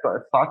sector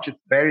as such is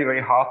very,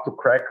 very hard to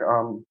crack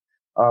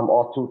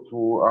or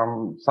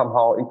to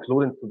somehow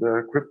include into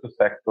the crypto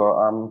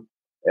sector.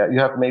 You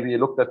have maybe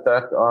looked at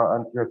that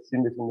and you have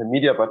seen this in the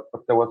media, but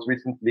there was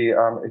recently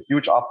a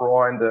huge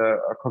uproar in the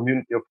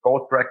community of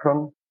Ghost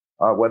Recon,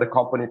 where the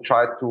company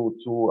tried to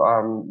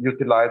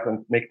utilize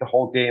and make the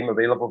whole game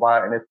available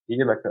via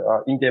NFT, like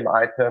in-game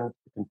items,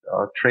 you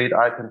can trade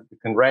items, you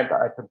can rent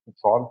items and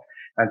so on.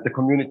 And the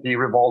community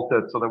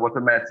revolted. So there was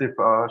a massive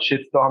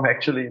shitstorm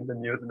actually in the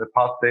news in the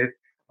past days.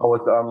 I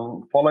was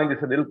following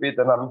this a little bit,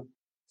 and I'm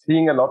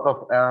seeing a lot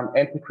of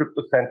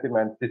anti-crypto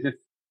sentiment. This is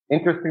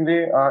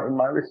interestingly, in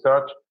my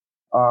research,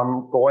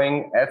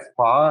 going as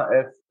far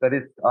as that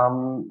is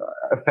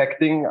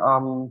affecting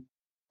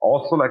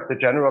also like the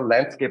general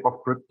landscape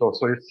of crypto.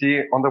 So you see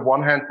on the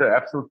one hand the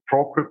absolute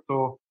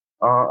pro-crypto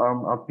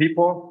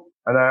people,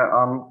 and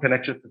I can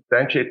actually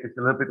substantiate this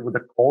a little bit with a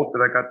quote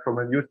that I got from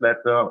a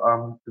newsletter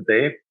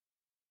today.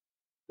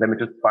 Let me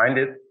just find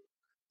it.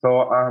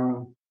 So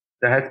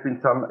there has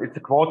been it's a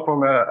quote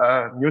from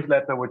a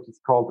newsletter which is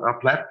called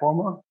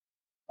Platformer,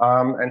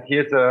 and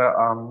here's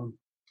a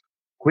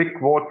quick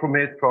quote from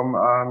it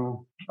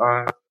from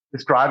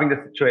describing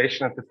the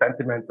situation and the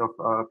sentiment of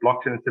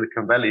blockchain in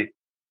Silicon Valley.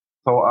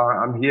 So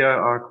I'm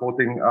here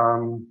quoting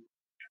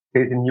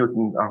Casey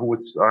Newton, who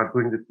was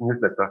doing this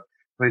newsletter.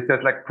 So he says,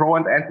 like, pro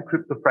and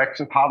anti-crypto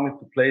fractions harden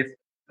into place,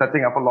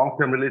 setting up a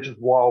long-term religious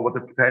war over the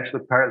potential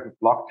perils of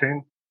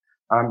blockchain.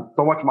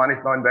 So much money is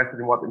now invested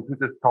in what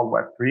enthusiasts call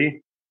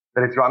Web3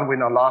 that its runway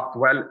now lasts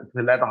well into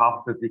the latter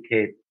half of the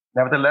decade.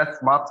 Nevertheless,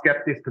 smart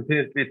skeptics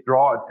continuously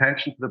draw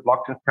attention to the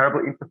blockchain's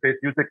terrible interface,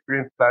 user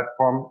experience,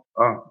 platform,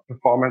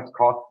 performance,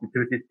 cost,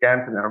 utility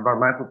scams, and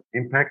environmental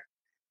impact,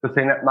 to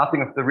say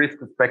nothing of the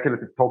risk of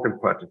speculative token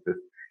purchases.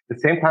 At the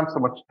same time, so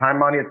much time,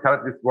 money, and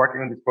talent is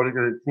working on this project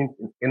that it seems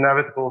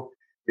inevitable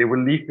they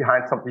will leave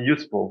behind something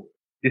useful.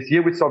 This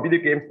year, we saw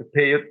video games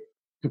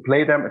to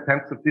play them,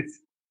 attempts to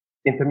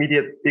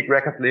disintermediate big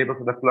record labels,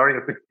 and a flurry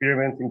of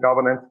experiments in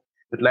governance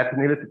that led to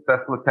nearly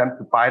successful attempt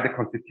to buy the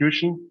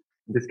constitution.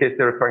 In this case,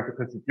 they're referring to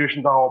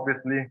Constitution DAO,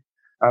 obviously.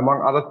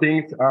 Among other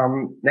things,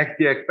 next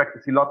year, I expect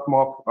to see lots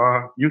more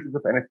uses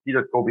of NFT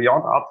that go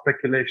beyond art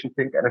speculation.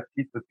 Think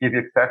NFTs that give you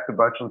access to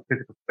virtual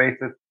physical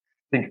spaces.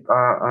 Think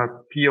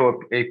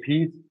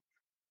POAPs.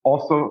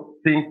 Also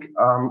think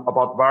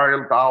about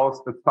viral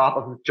DAOs that start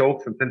off with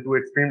jokes and then do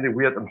extremely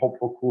weird and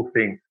hopeful cool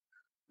things.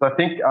 So I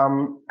think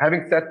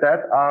having said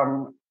that,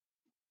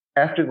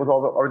 Astrid was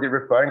already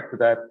referring to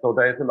that. So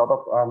there is a lot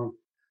of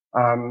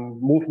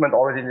movement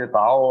already in the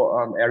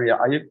DAO area.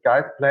 Are you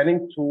guys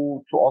planning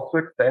to also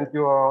extend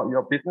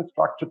your business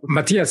structure? To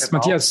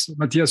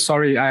Matthias,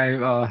 sorry,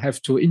 I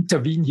have to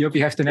intervene here. We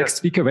have the next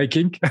speaker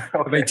waiting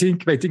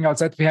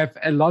outside. We have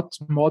a lot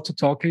more to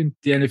talk in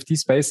the NFT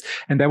space,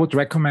 and I would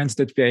recommend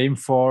that we aim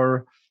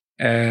for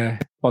a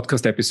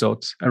podcast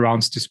episode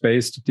around the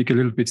space to dig a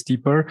little bit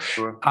deeper.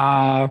 Sure.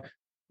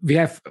 We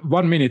have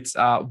 1 minute.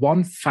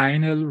 One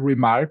final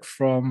remark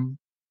from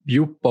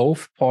you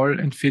both, Paul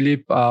and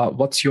Philipp.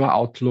 What's your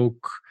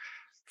outlook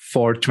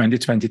for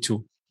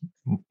 2022?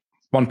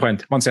 1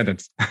 point, 1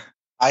 sentence.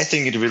 I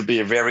think it will be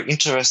a very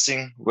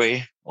interesting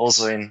way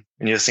also when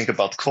you think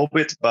about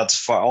COVID. But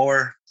for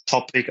our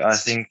topic, I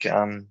think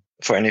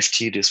for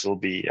NFT, this will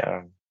be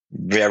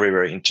very,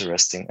 very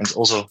interesting and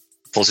also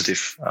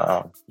positive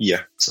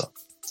year. So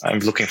I'm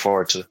looking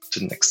forward to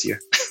next year.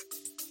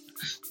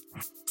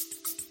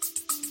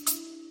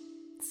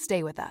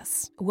 Stay with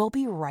us. We'll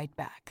be right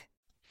back.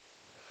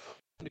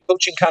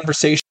 Coaching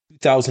Conversation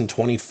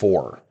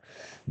 2024.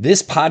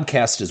 This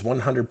podcast is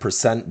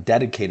 100%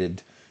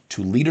 dedicated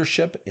to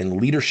leadership and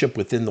leadership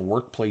within the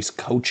workplace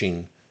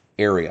coaching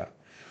area.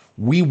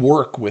 We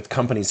work with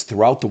companies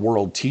throughout the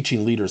world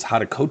teaching leaders how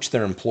to coach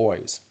their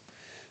employees.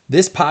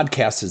 This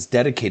podcast is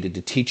dedicated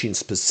to teaching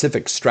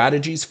specific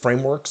strategies,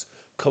 frameworks,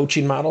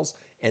 coaching models,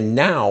 and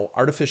now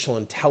artificial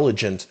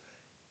intelligence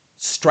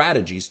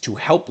strategies to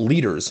help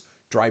leaders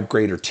drive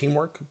greater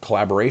teamwork,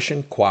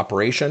 collaboration,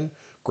 cooperation,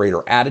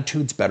 greater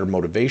attitudes, better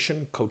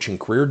motivation, coaching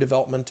career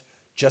development,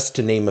 just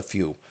to name a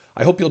few.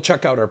 I hope you'll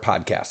check out our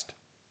podcast.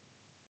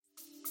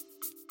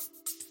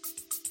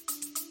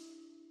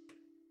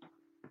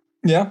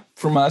 Yeah,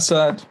 from my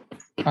side,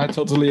 I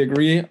totally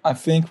agree. I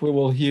think we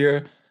will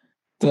hear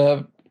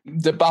the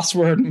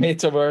buzzword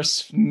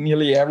metaverse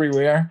nearly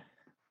everywhere.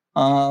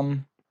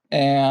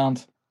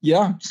 And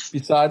yeah,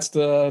 besides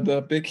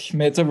the big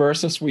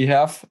metaverses we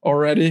have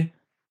already,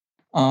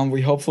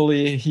 we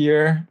hopefully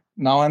hear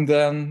now and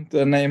then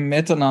the name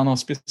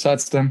Metananos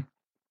besides them.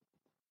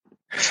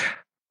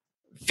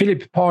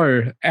 Philipp,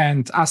 Paul,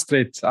 and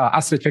Astrid.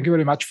 Astrid, thank you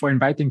very much for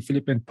inviting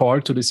Philipp and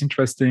Paul to this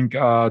interesting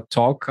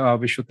talk.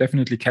 We should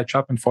definitely catch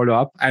up and follow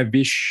up. I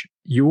wish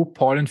you,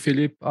 Paul and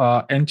Philipp,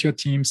 and your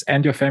teams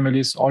and your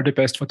families all the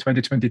best for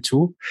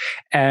 2022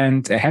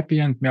 and a happy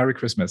and Merry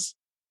Christmas.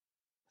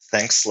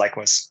 Thanks,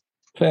 likewise.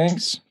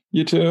 Thanks,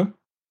 you too.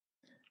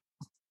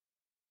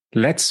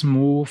 Let's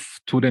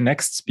move to the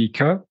next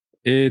speaker.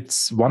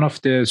 It's one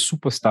of the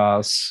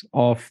superstars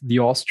of the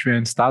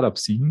Austrian startup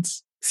scene.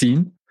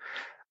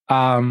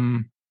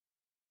 From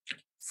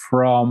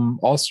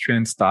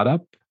Austrian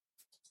startup,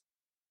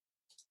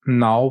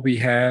 now we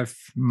have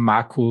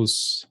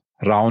Markus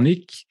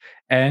Raunig,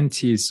 and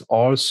he's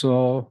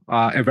also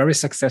a very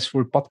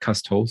successful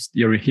podcast host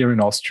here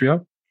in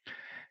Austria.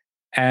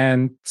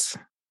 And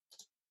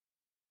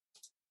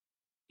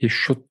he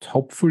should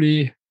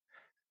hopefully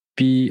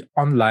be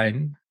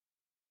online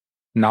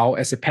now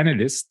as a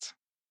panelist.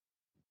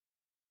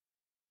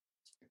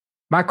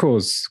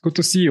 Markus, good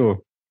to see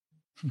you.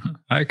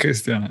 Hi,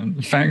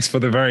 Christian. Thanks for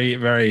the very,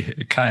 very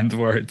kind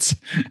words.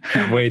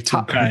 Way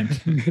too kind.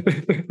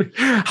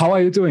 How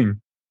are you doing?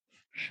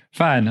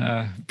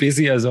 Fine.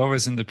 Busy as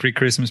always in the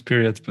pre-Christmas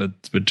period, but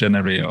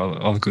generally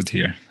all good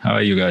here. How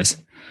are you guys?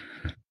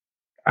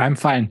 I'm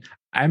fine.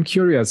 I'm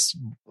curious,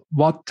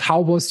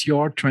 how was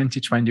your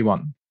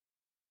 2021?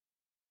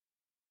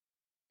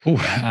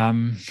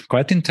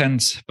 Quite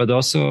intense, but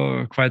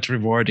also quite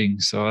rewarding.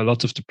 So a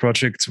lot of the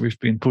projects we've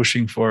been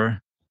pushing for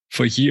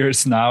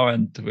years now,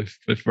 and with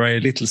very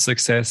little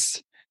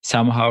success,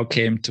 somehow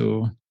came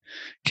to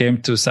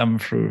some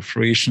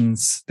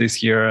fruitions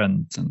this year.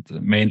 And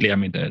mainly, I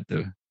mean,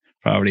 the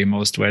probably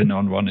most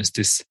well-known one is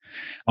this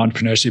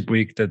Entrepreneurship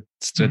Week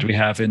that we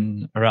have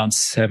in around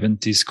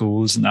 70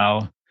 schools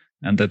now,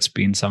 and that's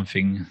been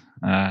something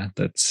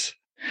that's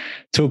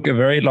took a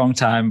very long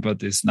time,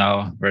 but is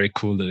now very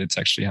cool that it's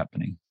actually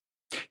happening.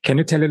 Can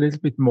you tell a little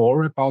bit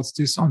more about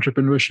this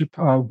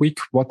Entrepreneurship Week?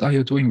 What are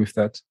you doing with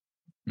that?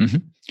 Mm-hmm.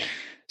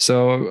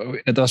 So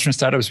at Austrian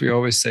Startups, we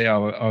always say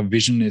our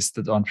vision is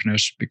that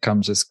entrepreneurship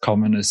becomes as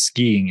common as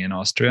skiing in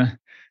Austria.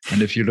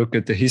 And if you look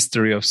at the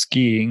history of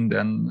skiing,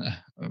 then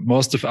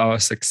most of our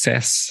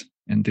success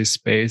in this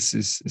space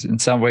is in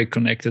some way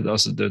connected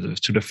also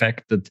to the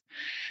fact that,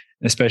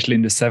 especially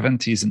in the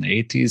 70s and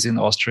 80s in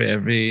Austria,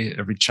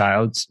 every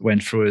child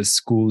went through a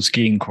school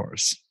skiing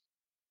course.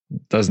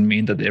 It doesn't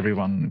mean that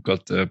everyone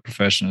got a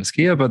professional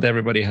skier, but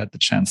everybody had the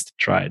chance to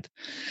try it.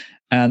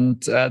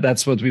 And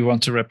that's what we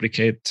want to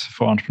replicate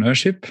for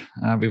entrepreneurship.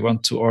 We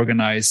want to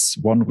organize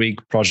 1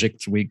 week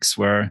project weeks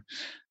where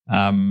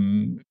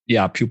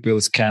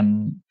pupils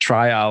can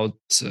try out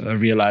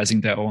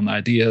realizing their own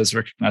ideas,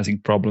 recognizing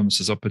problems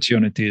as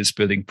opportunities,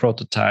 building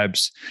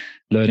prototypes,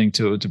 learning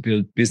to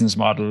build business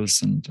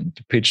models and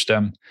to pitch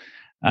them.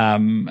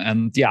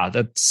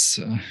 That's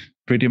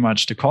pretty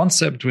much the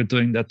concept. We're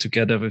doing that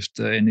together with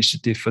the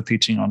Initiative for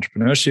Teaching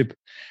Entrepreneurship.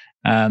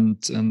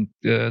 And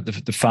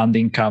the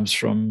funding comes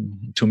from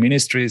 2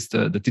 ministries,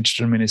 the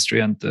digital ministry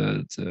and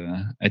the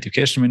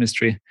education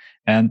ministry,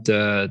 and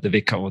the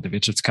WKO, the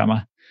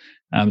Wirtschaftskammer.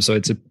 So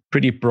it's a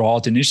pretty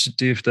broad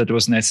initiative that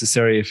was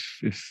necessary.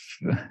 If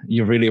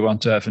you really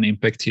want to have an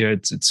impact here,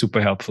 it's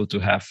super helpful to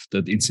have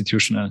that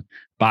institutional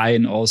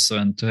buy-in also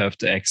and to have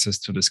the access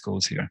to the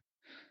schools here.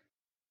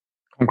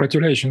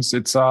 Congratulations.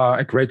 It's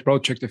a great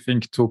project, I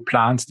think, to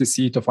plant the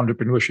seed of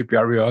entrepreneurship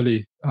very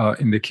early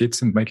in the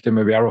kids and make them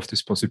aware of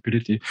this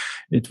possibility.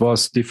 It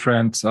was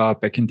different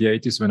back in the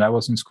 80s when I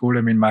was in school.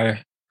 I mean,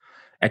 my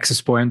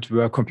access point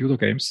were computer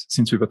games,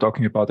 since we were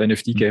talking about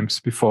NFT games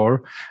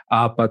before.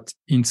 But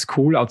in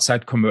school,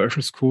 outside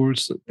commercial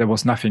schools, there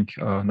was nothing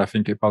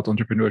about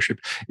entrepreneurship.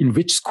 In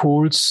which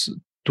schools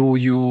do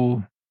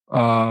you,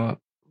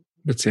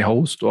 let's say,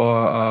 host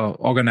or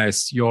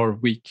organize your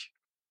week?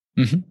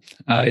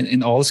 Mm-hmm.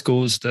 In all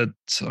schools that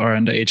are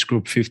in the age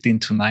group 15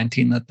 to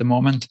 19 at the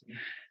moment.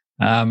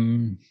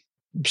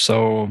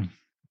 So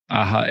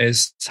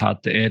AHS,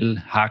 HTL,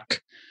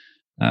 HAK,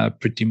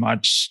 pretty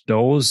much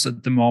those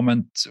at the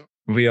moment.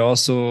 We're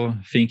also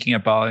thinking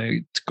about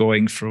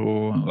going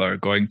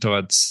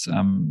towards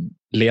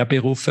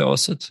Lehrberufe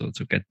also, so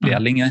to get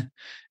Lehrlinge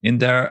in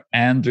there.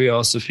 And we're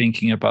also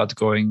thinking about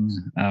going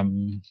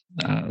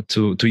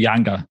to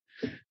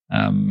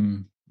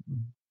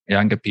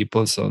younger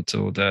people, so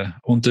to the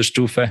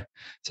Unterstufe,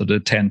 so the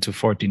 10 to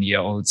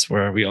 14-year-olds,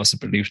 where we also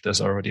believe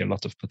there's already a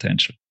lot of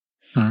potential.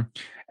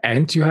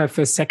 And you have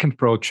a second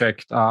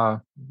project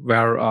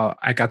where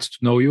I got to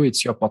know you.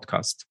 It's your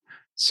podcast.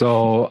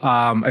 So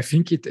I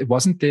think it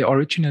wasn't the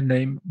original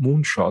name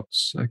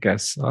Moonshots, I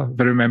guess, if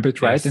I remember it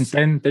right. Yes.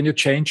 And then you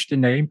changed the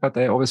name, but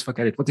I always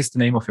forget it. What is the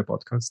name of your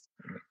podcast?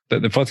 The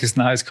podcast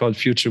now is called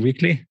Future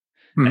Weekly.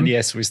 Mm-hmm. And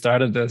yes, we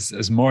started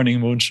as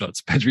Morning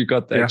Moonshots, but we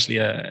got actually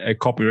a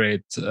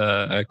copyright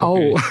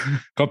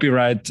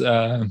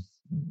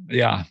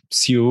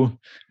sue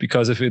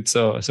because of it.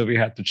 So we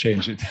had to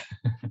change it.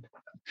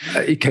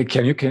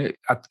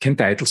 Can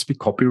titles be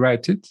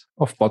copyrighted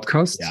of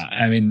podcasts? Yeah,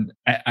 I mean,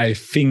 I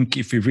think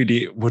if we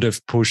really would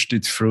have pushed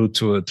it through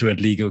to a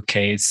legal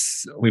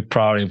case, we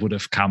probably would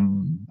have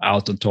come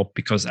out on top,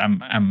 because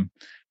I'm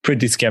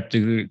pretty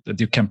skeptical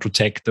that you can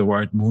protect the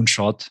word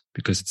moonshot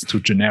because it's too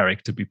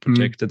generic to be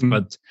protected. Mm-hmm.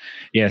 But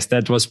yes,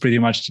 that was pretty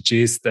much the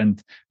gist.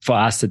 And for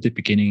us at the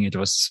beginning, it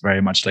was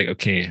very much like,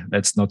 okay,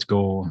 let's not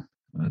go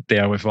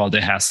there with all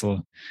the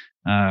hassle.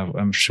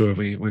 I'm sure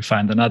we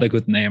find another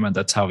good name, and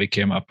that's how we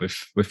came up with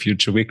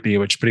Future Weekly,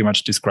 which pretty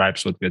much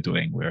describes what we're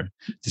doing. We're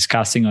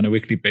discussing on a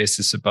weekly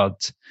basis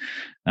about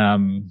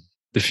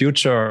the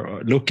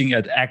future, looking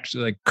at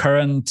actually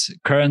current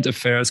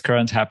affairs,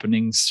 current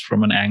happenings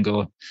from an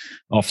angle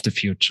of the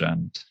future,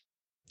 and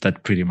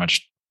that pretty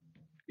much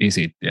is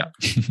it. Yeah.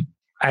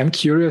 I'm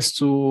curious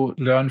to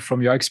learn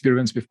from your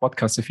experience with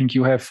podcasts. I think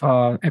you have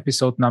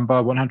episode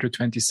number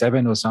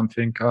 127 or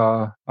something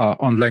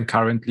online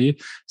currently.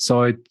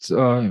 So it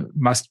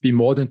must be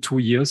more than 2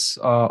 years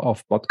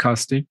of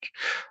podcasting.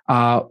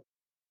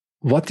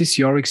 What is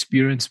your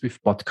experience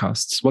with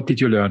podcasts? What did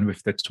you learn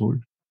with that tool?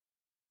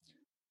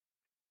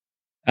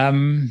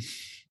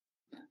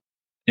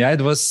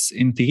 It was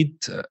indeed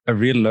a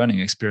real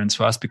learning experience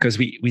for us, because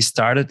we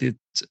started it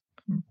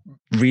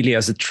really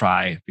as a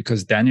try,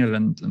 because Daniel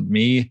and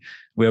me,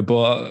 we're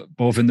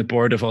both in the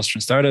board of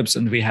Austrian Startups,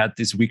 and we had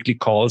these weekly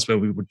calls where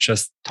we would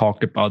just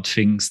talk about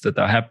things that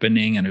are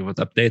happening, and we would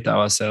update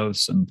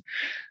ourselves and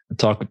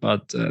talk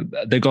about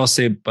the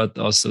gossip, but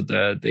also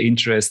the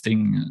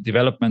interesting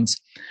developments.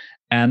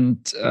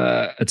 And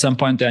at some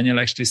point, Daniel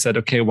actually said,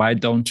 okay, why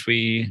don't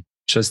we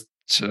just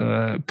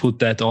put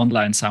that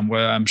online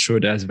somewhere? I'm sure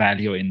there's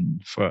value in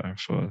for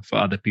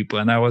other people.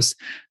 And I was,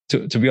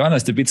 to be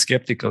honest, a bit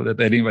skeptical that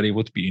anybody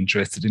would be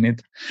interested in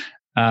it.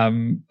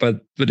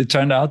 But it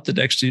turned out that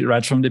actually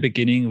right from the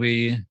beginning,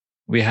 we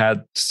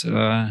had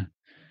a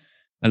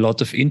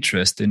lot of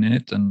interest in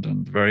it,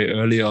 and very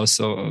early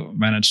also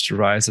managed to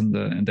rise in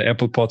the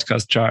Apple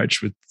podcast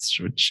charts,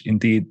 which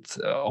indeed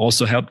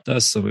also helped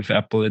us. So with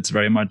Apple, it's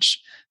very much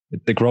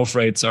the growth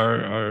rates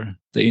are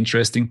the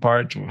interesting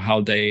part,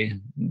 how they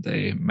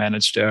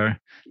manage their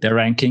their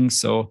rankings.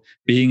 So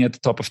being at the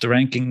top of the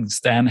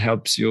rankings then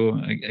helps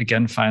you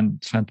again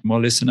find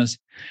more listeners.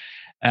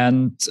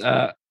 And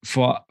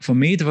for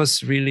me, it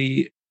was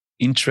really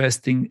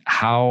interesting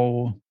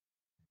how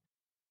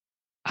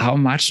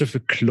much of a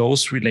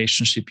close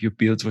relationship you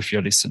build with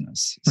your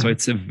listeners. So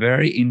it's a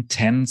very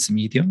intense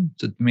medium.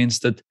 That means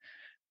that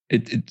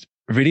it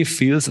really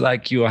feels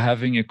like you are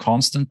having a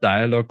constant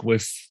dialogue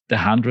with the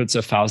hundreds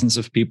of thousands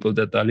of people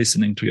that are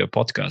listening to your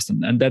podcast.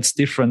 And that's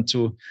different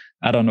to,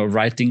 I don't know,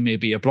 writing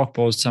maybe a blog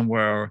post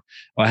somewhere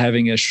or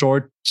having a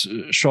short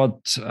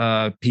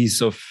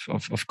piece of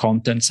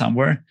content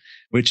somewhere,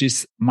 which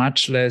is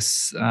much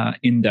less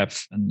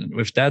in-depth. And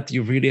with that,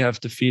 you really have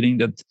the feeling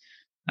that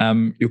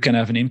you can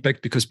have an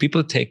impact because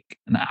people take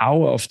an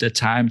hour of their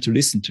time to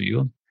listen to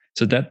you.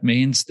 So that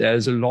means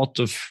there's a lot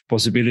of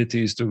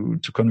possibilities to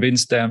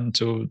convince them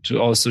to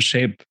also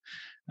shape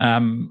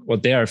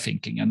what they are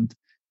thinking. And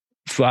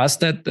for us,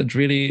 that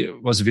really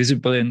was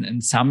visible in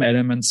some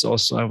elements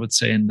also, I would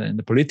say, in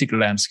the political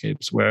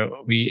landscapes where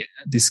we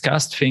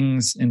discussed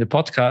things in the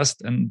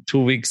podcast and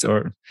 2 weeks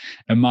or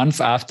a month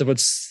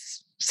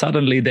afterwards,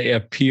 suddenly they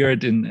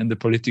appeared in the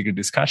political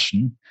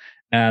discussion.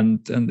 And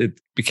it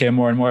became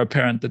more and more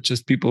apparent that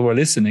just people were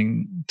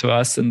listening to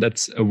us, and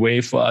that's a way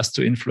for us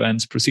to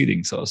influence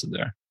proceedings also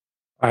there.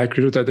 I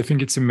agree with that. I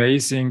think it's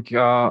amazing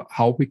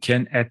how we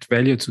can add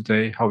value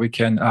today, how we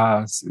can,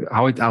 how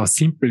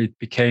simple it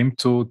became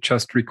to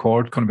just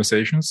record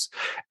conversations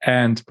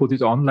and put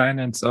it online,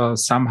 and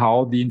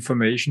somehow the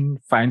information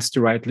finds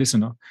the right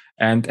listener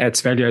and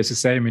adds value, as you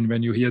say. I mean,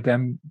 when you hear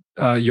them,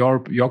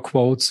 your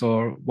quotes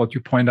or what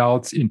you point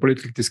out in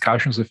political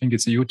discussions, I think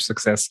it's a huge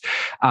success.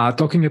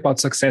 Talking about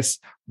success,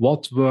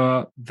 what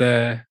were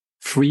the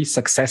 3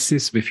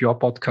 successes with your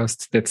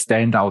podcast that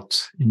stand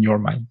out in your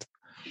mind?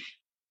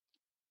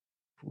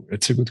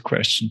 It's a good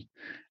question.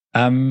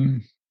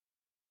 I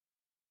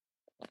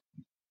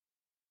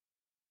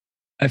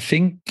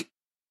think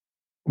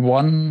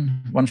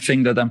one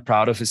thing that I'm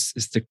proud of is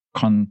the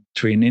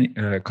continuity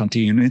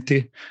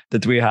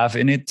that we have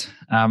in it.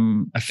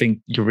 I think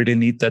you really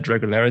need that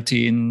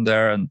regularity in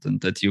there, and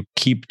that you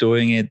keep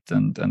doing it.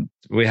 And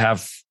we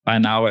have by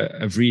now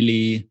a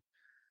really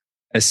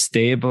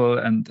stable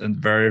and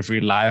very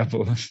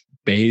reliable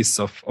base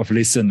of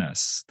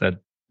listeners that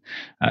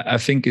I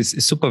think is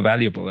super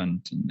valuable, and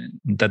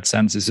in that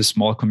sense is a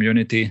small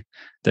community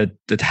that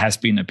has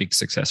been a big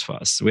success for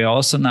us. We are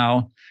also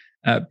now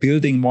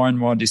building more and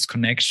more this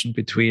connection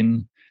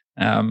between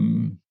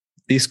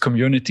this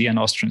community and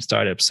Austrian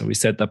startups. So we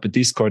set up a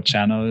Discord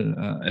channel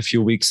a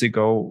few weeks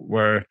ago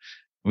where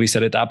we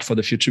set it up for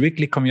the Future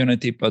Weekly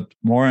community, but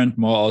more and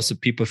more also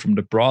people from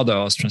the broader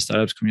Austrian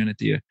startups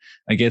community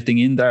are getting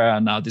in there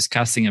and now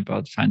discussing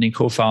about finding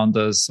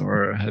co-founders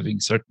or having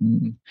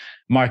certain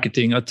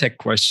marketing or tech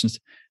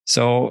questions.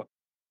 So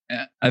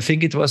I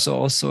think it was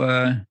also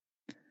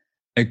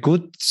a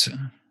good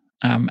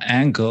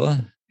angle,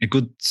 a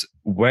good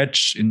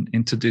wedge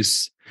into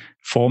this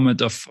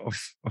format of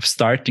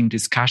starting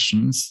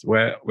discussions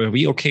where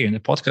we, in the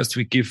podcast,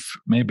 we give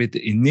maybe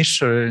the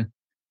initial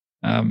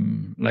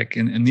like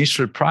an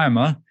initial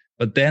primer,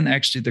 but then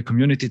actually the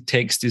community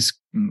takes this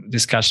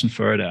discussion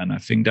further. And I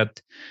think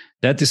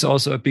that is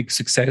also a big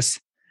success.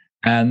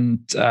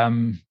 And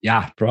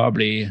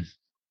probably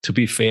to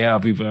be fair,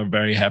 we were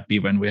very happy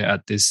when we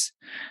had this.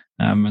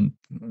 And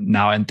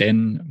now and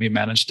then we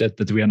managed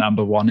that we are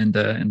number 1 in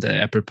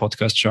the Apple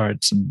podcast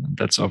charts. And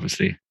that's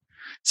obviously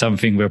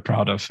something we're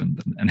proud of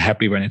and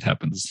happy when it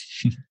happens.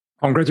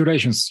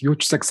 Congratulations.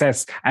 Huge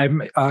success.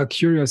 I'm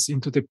curious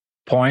into the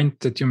point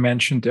that you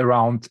mentioned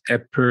around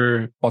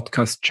Apple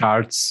podcast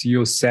charts.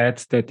 You said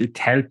that it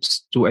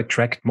helps to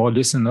attract more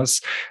listeners.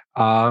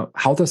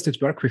 How does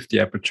that work with the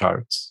Apple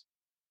charts?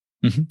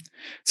 Mm-hmm.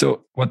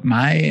 So what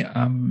my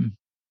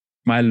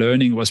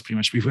learning was pretty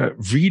much, we were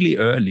really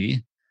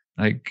early.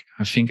 Like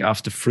I think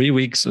after 3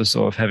 weeks or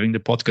so of having the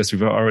podcast, we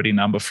were already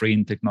number 3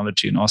 in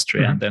technology in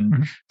Austria. Mm-hmm. And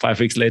then 5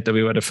 weeks later,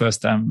 we were the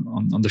first time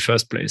on the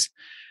first place.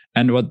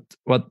 And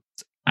what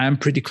I'm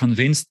pretty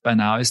convinced by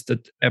now is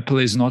that Apple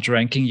is not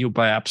ranking you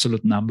by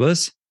absolute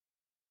numbers,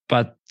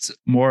 but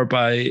more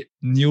by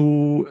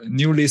new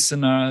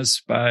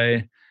listeners,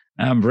 by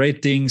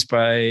ratings,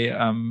 by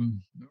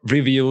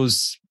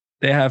reviews.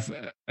 They have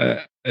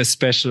a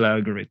special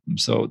algorithm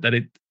so that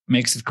it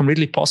makes it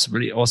completely possible.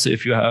 Also,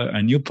 if you have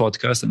a new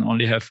podcast and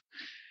only have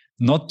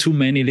not too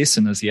many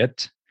listeners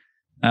yet,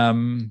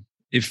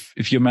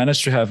 if you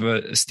manage to have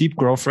a steep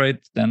growth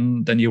rate,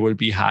 then you will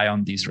be high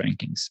on these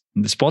rankings.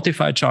 In the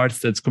Spotify charts,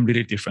 that's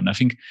completely different. I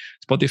think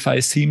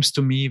Spotify seems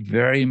to me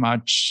very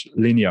much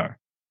linear.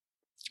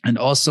 And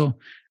also,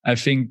 I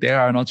think they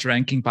are not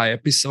ranking by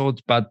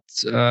episode, but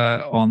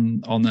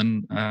on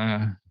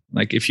an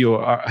like if you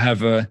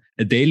have a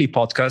daily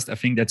podcast, I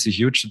think that's a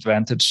huge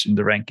advantage in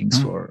the rankings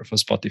for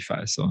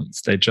Spotify. So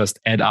they just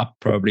add up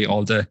probably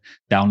all the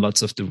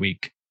downloads of the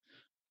week.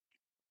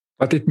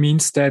 But it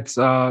means that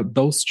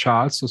those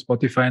charts, so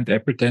Spotify and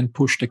Apple, then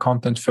push the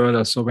content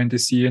further. So when they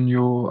see a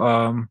new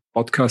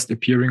podcast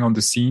appearing on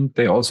the scene,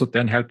 they also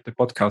then help the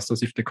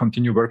podcasters, if they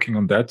continue working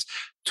on that,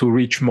 to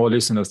reach more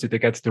listeners. Did they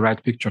get the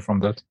right picture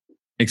from that?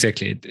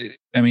 Exactly.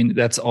 I mean,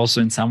 that's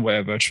also in some way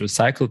a virtuous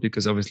cycle,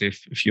 because obviously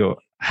if you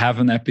have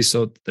an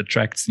episode that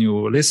attracts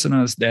new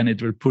listeners, then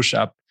it will push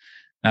up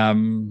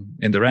in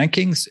the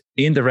rankings.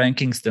 In the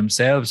rankings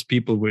themselves,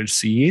 people will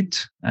see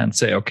it and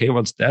say, okay,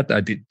 what's that? I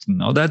didn't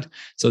know that.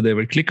 So they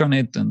will click on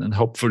it and then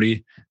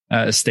hopefully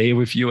stay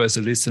with you as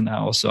a listener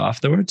also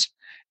afterwards.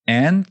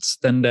 And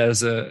then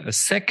there's a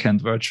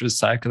second virtuous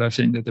cycle, I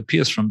think, that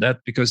appears from that,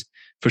 because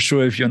for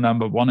sure, if you're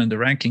number one in the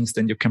rankings,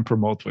 then you can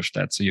promote with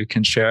that. So you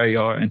can share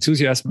your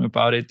enthusiasm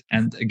about it.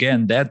 And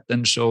again, that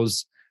then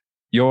shows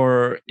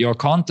your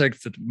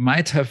contacts that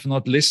might have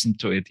not listened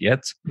to it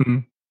yet. Mm-hmm.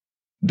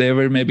 They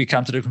will maybe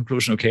come to the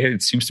conclusion, okay,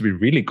 it seems to be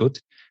really good.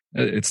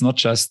 It's not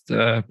just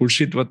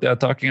bullshit what they're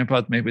talking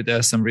about. Maybe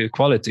there's some real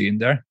quality in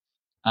there.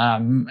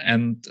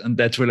 And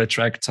that will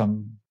attract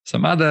some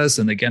others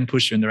and again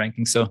push you in the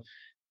rankings. So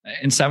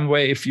in some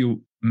way, if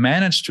you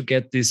manage to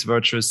get this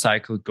virtuous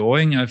cycle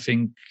going, I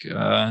think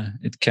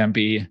it can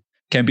be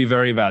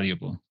very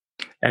valuable.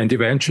 And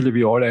eventually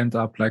we all end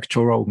up like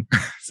Joe Rogan.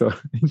 So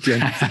in the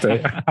end of the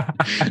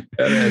day,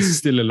 there's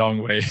still a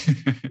long way.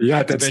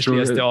 Yeah, that's especially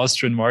true. As the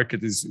Austrian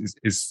market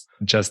is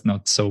just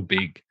not so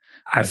big.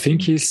 I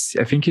think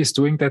he's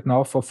doing that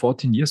now for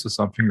 14 years or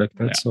something like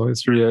that. Yeah. So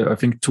it's really, I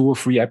think, 2 or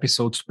 3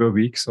 episodes per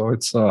week. So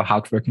it's a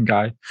hardworking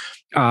guy.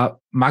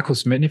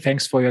 Markus, many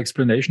thanks for your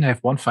explanation. I have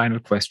one final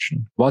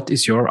question. What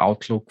is your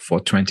outlook for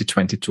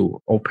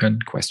 2022? Open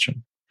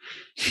question.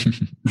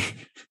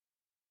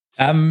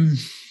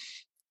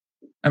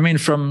 I mean,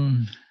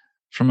 from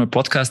a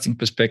podcasting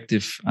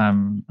perspective,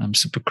 I'm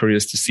super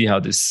curious to see how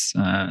this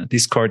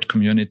Discord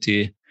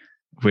community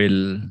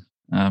will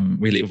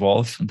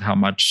evolve and how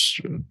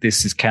much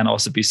this can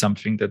also be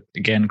something that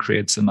again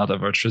creates another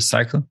virtuous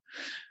cycle.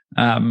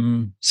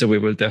 So we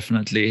will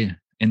definitely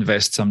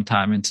invest some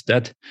time into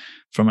that.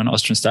 From an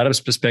Austrian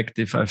startups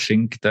perspective, I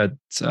think that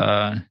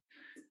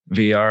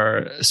we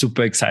are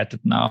super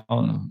excited now.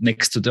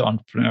 Next to the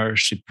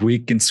Entrepreneurship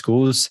Week in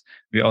schools,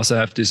 we also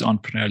have this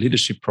Entrepreneur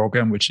Leadership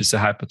Program, which is a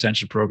high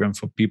potential program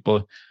for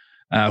people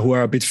who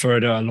are a bit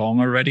further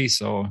along already.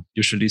 So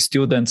usually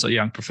students or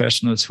young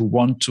professionals who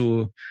want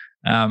to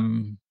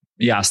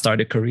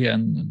start a career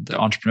in the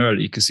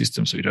entrepreneurial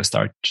ecosystem. So either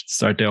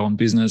start their own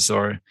business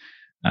or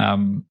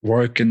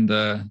work in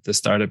the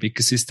startup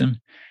ecosystem.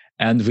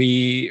 And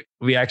we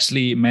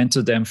actually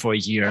mentor them for a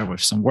year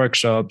with some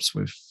workshops,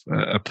 with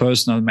a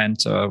personal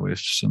mentor, with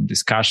some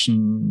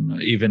discussion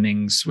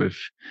evenings, with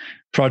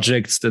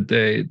projects that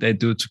they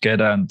do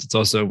together. And it's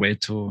also a way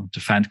to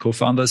find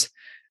co-founders.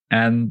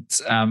 And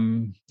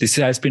this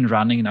has been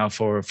running now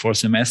for 4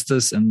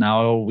 semesters. And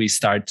now we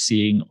start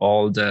seeing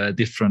all the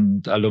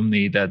different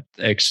alumni that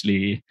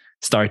actually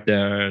start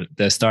their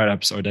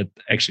startups, or that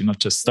actually not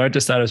just start the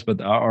startups,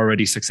 but are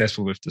already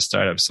successful with the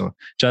startups. So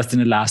just in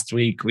the last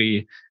week,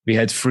 we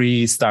had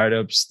 3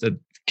 startups that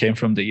came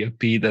from the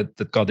ERP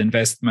that got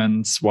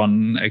investments,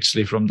 one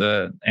actually from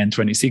the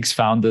N26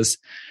 founders,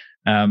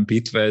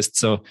 Bitvest.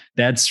 So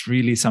that's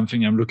really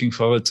something I'm looking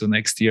forward to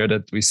next year,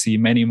 that we see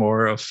many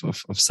more of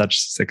such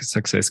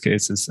success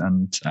cases.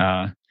 And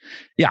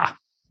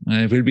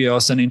it will be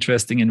also an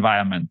interesting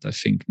environment, I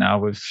think, now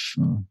with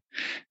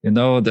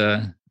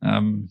the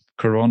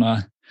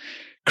Corona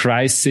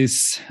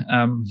crisis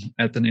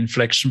at an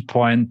inflection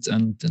point,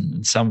 and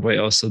in some way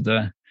also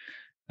the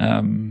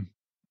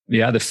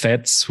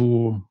Feds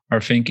who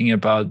are thinking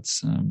about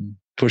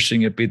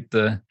pushing a bit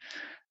the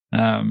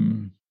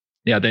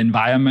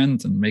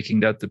environment and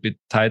making that a bit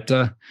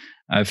tighter.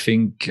 I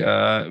think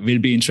will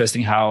be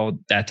interesting how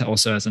that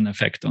also has an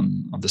effect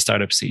on the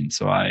startup scene.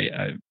 So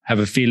I have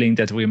a feeling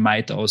that we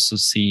might also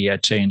see a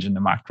change in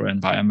the macro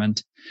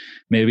environment,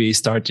 maybe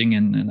starting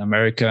in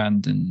America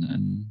and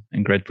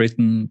in Great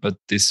Britain, but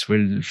this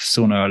will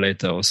sooner or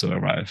later also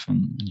arrive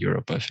in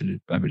Europe,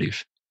 I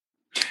believe.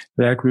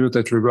 Yeah, I agree with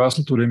that.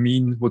 Reversal to the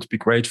mean would be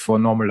great for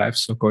normal life.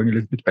 So going a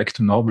little bit back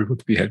to normal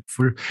would be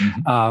helpful.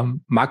 Mm-hmm.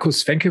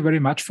 Markus, thank you very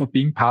much for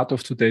being part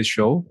of today's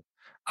show.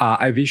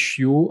 I wish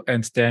you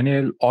and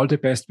Daniel all the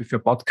best with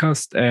your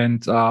podcast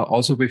and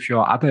also with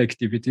your other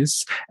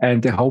activities.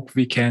 And I hope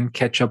we can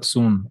catch up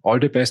soon. All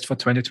the best for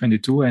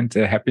 2022 and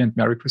happy and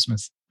Merry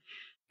Christmas.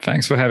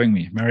 Thanks for having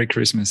me. Merry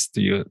Christmas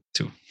to you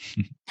too.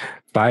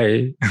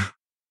 Bye.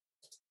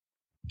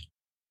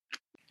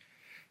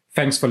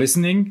 Thanks for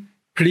listening.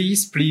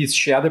 Please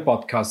share the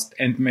podcast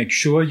and make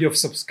sure you've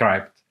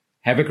subscribed.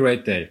 Have a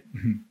great day.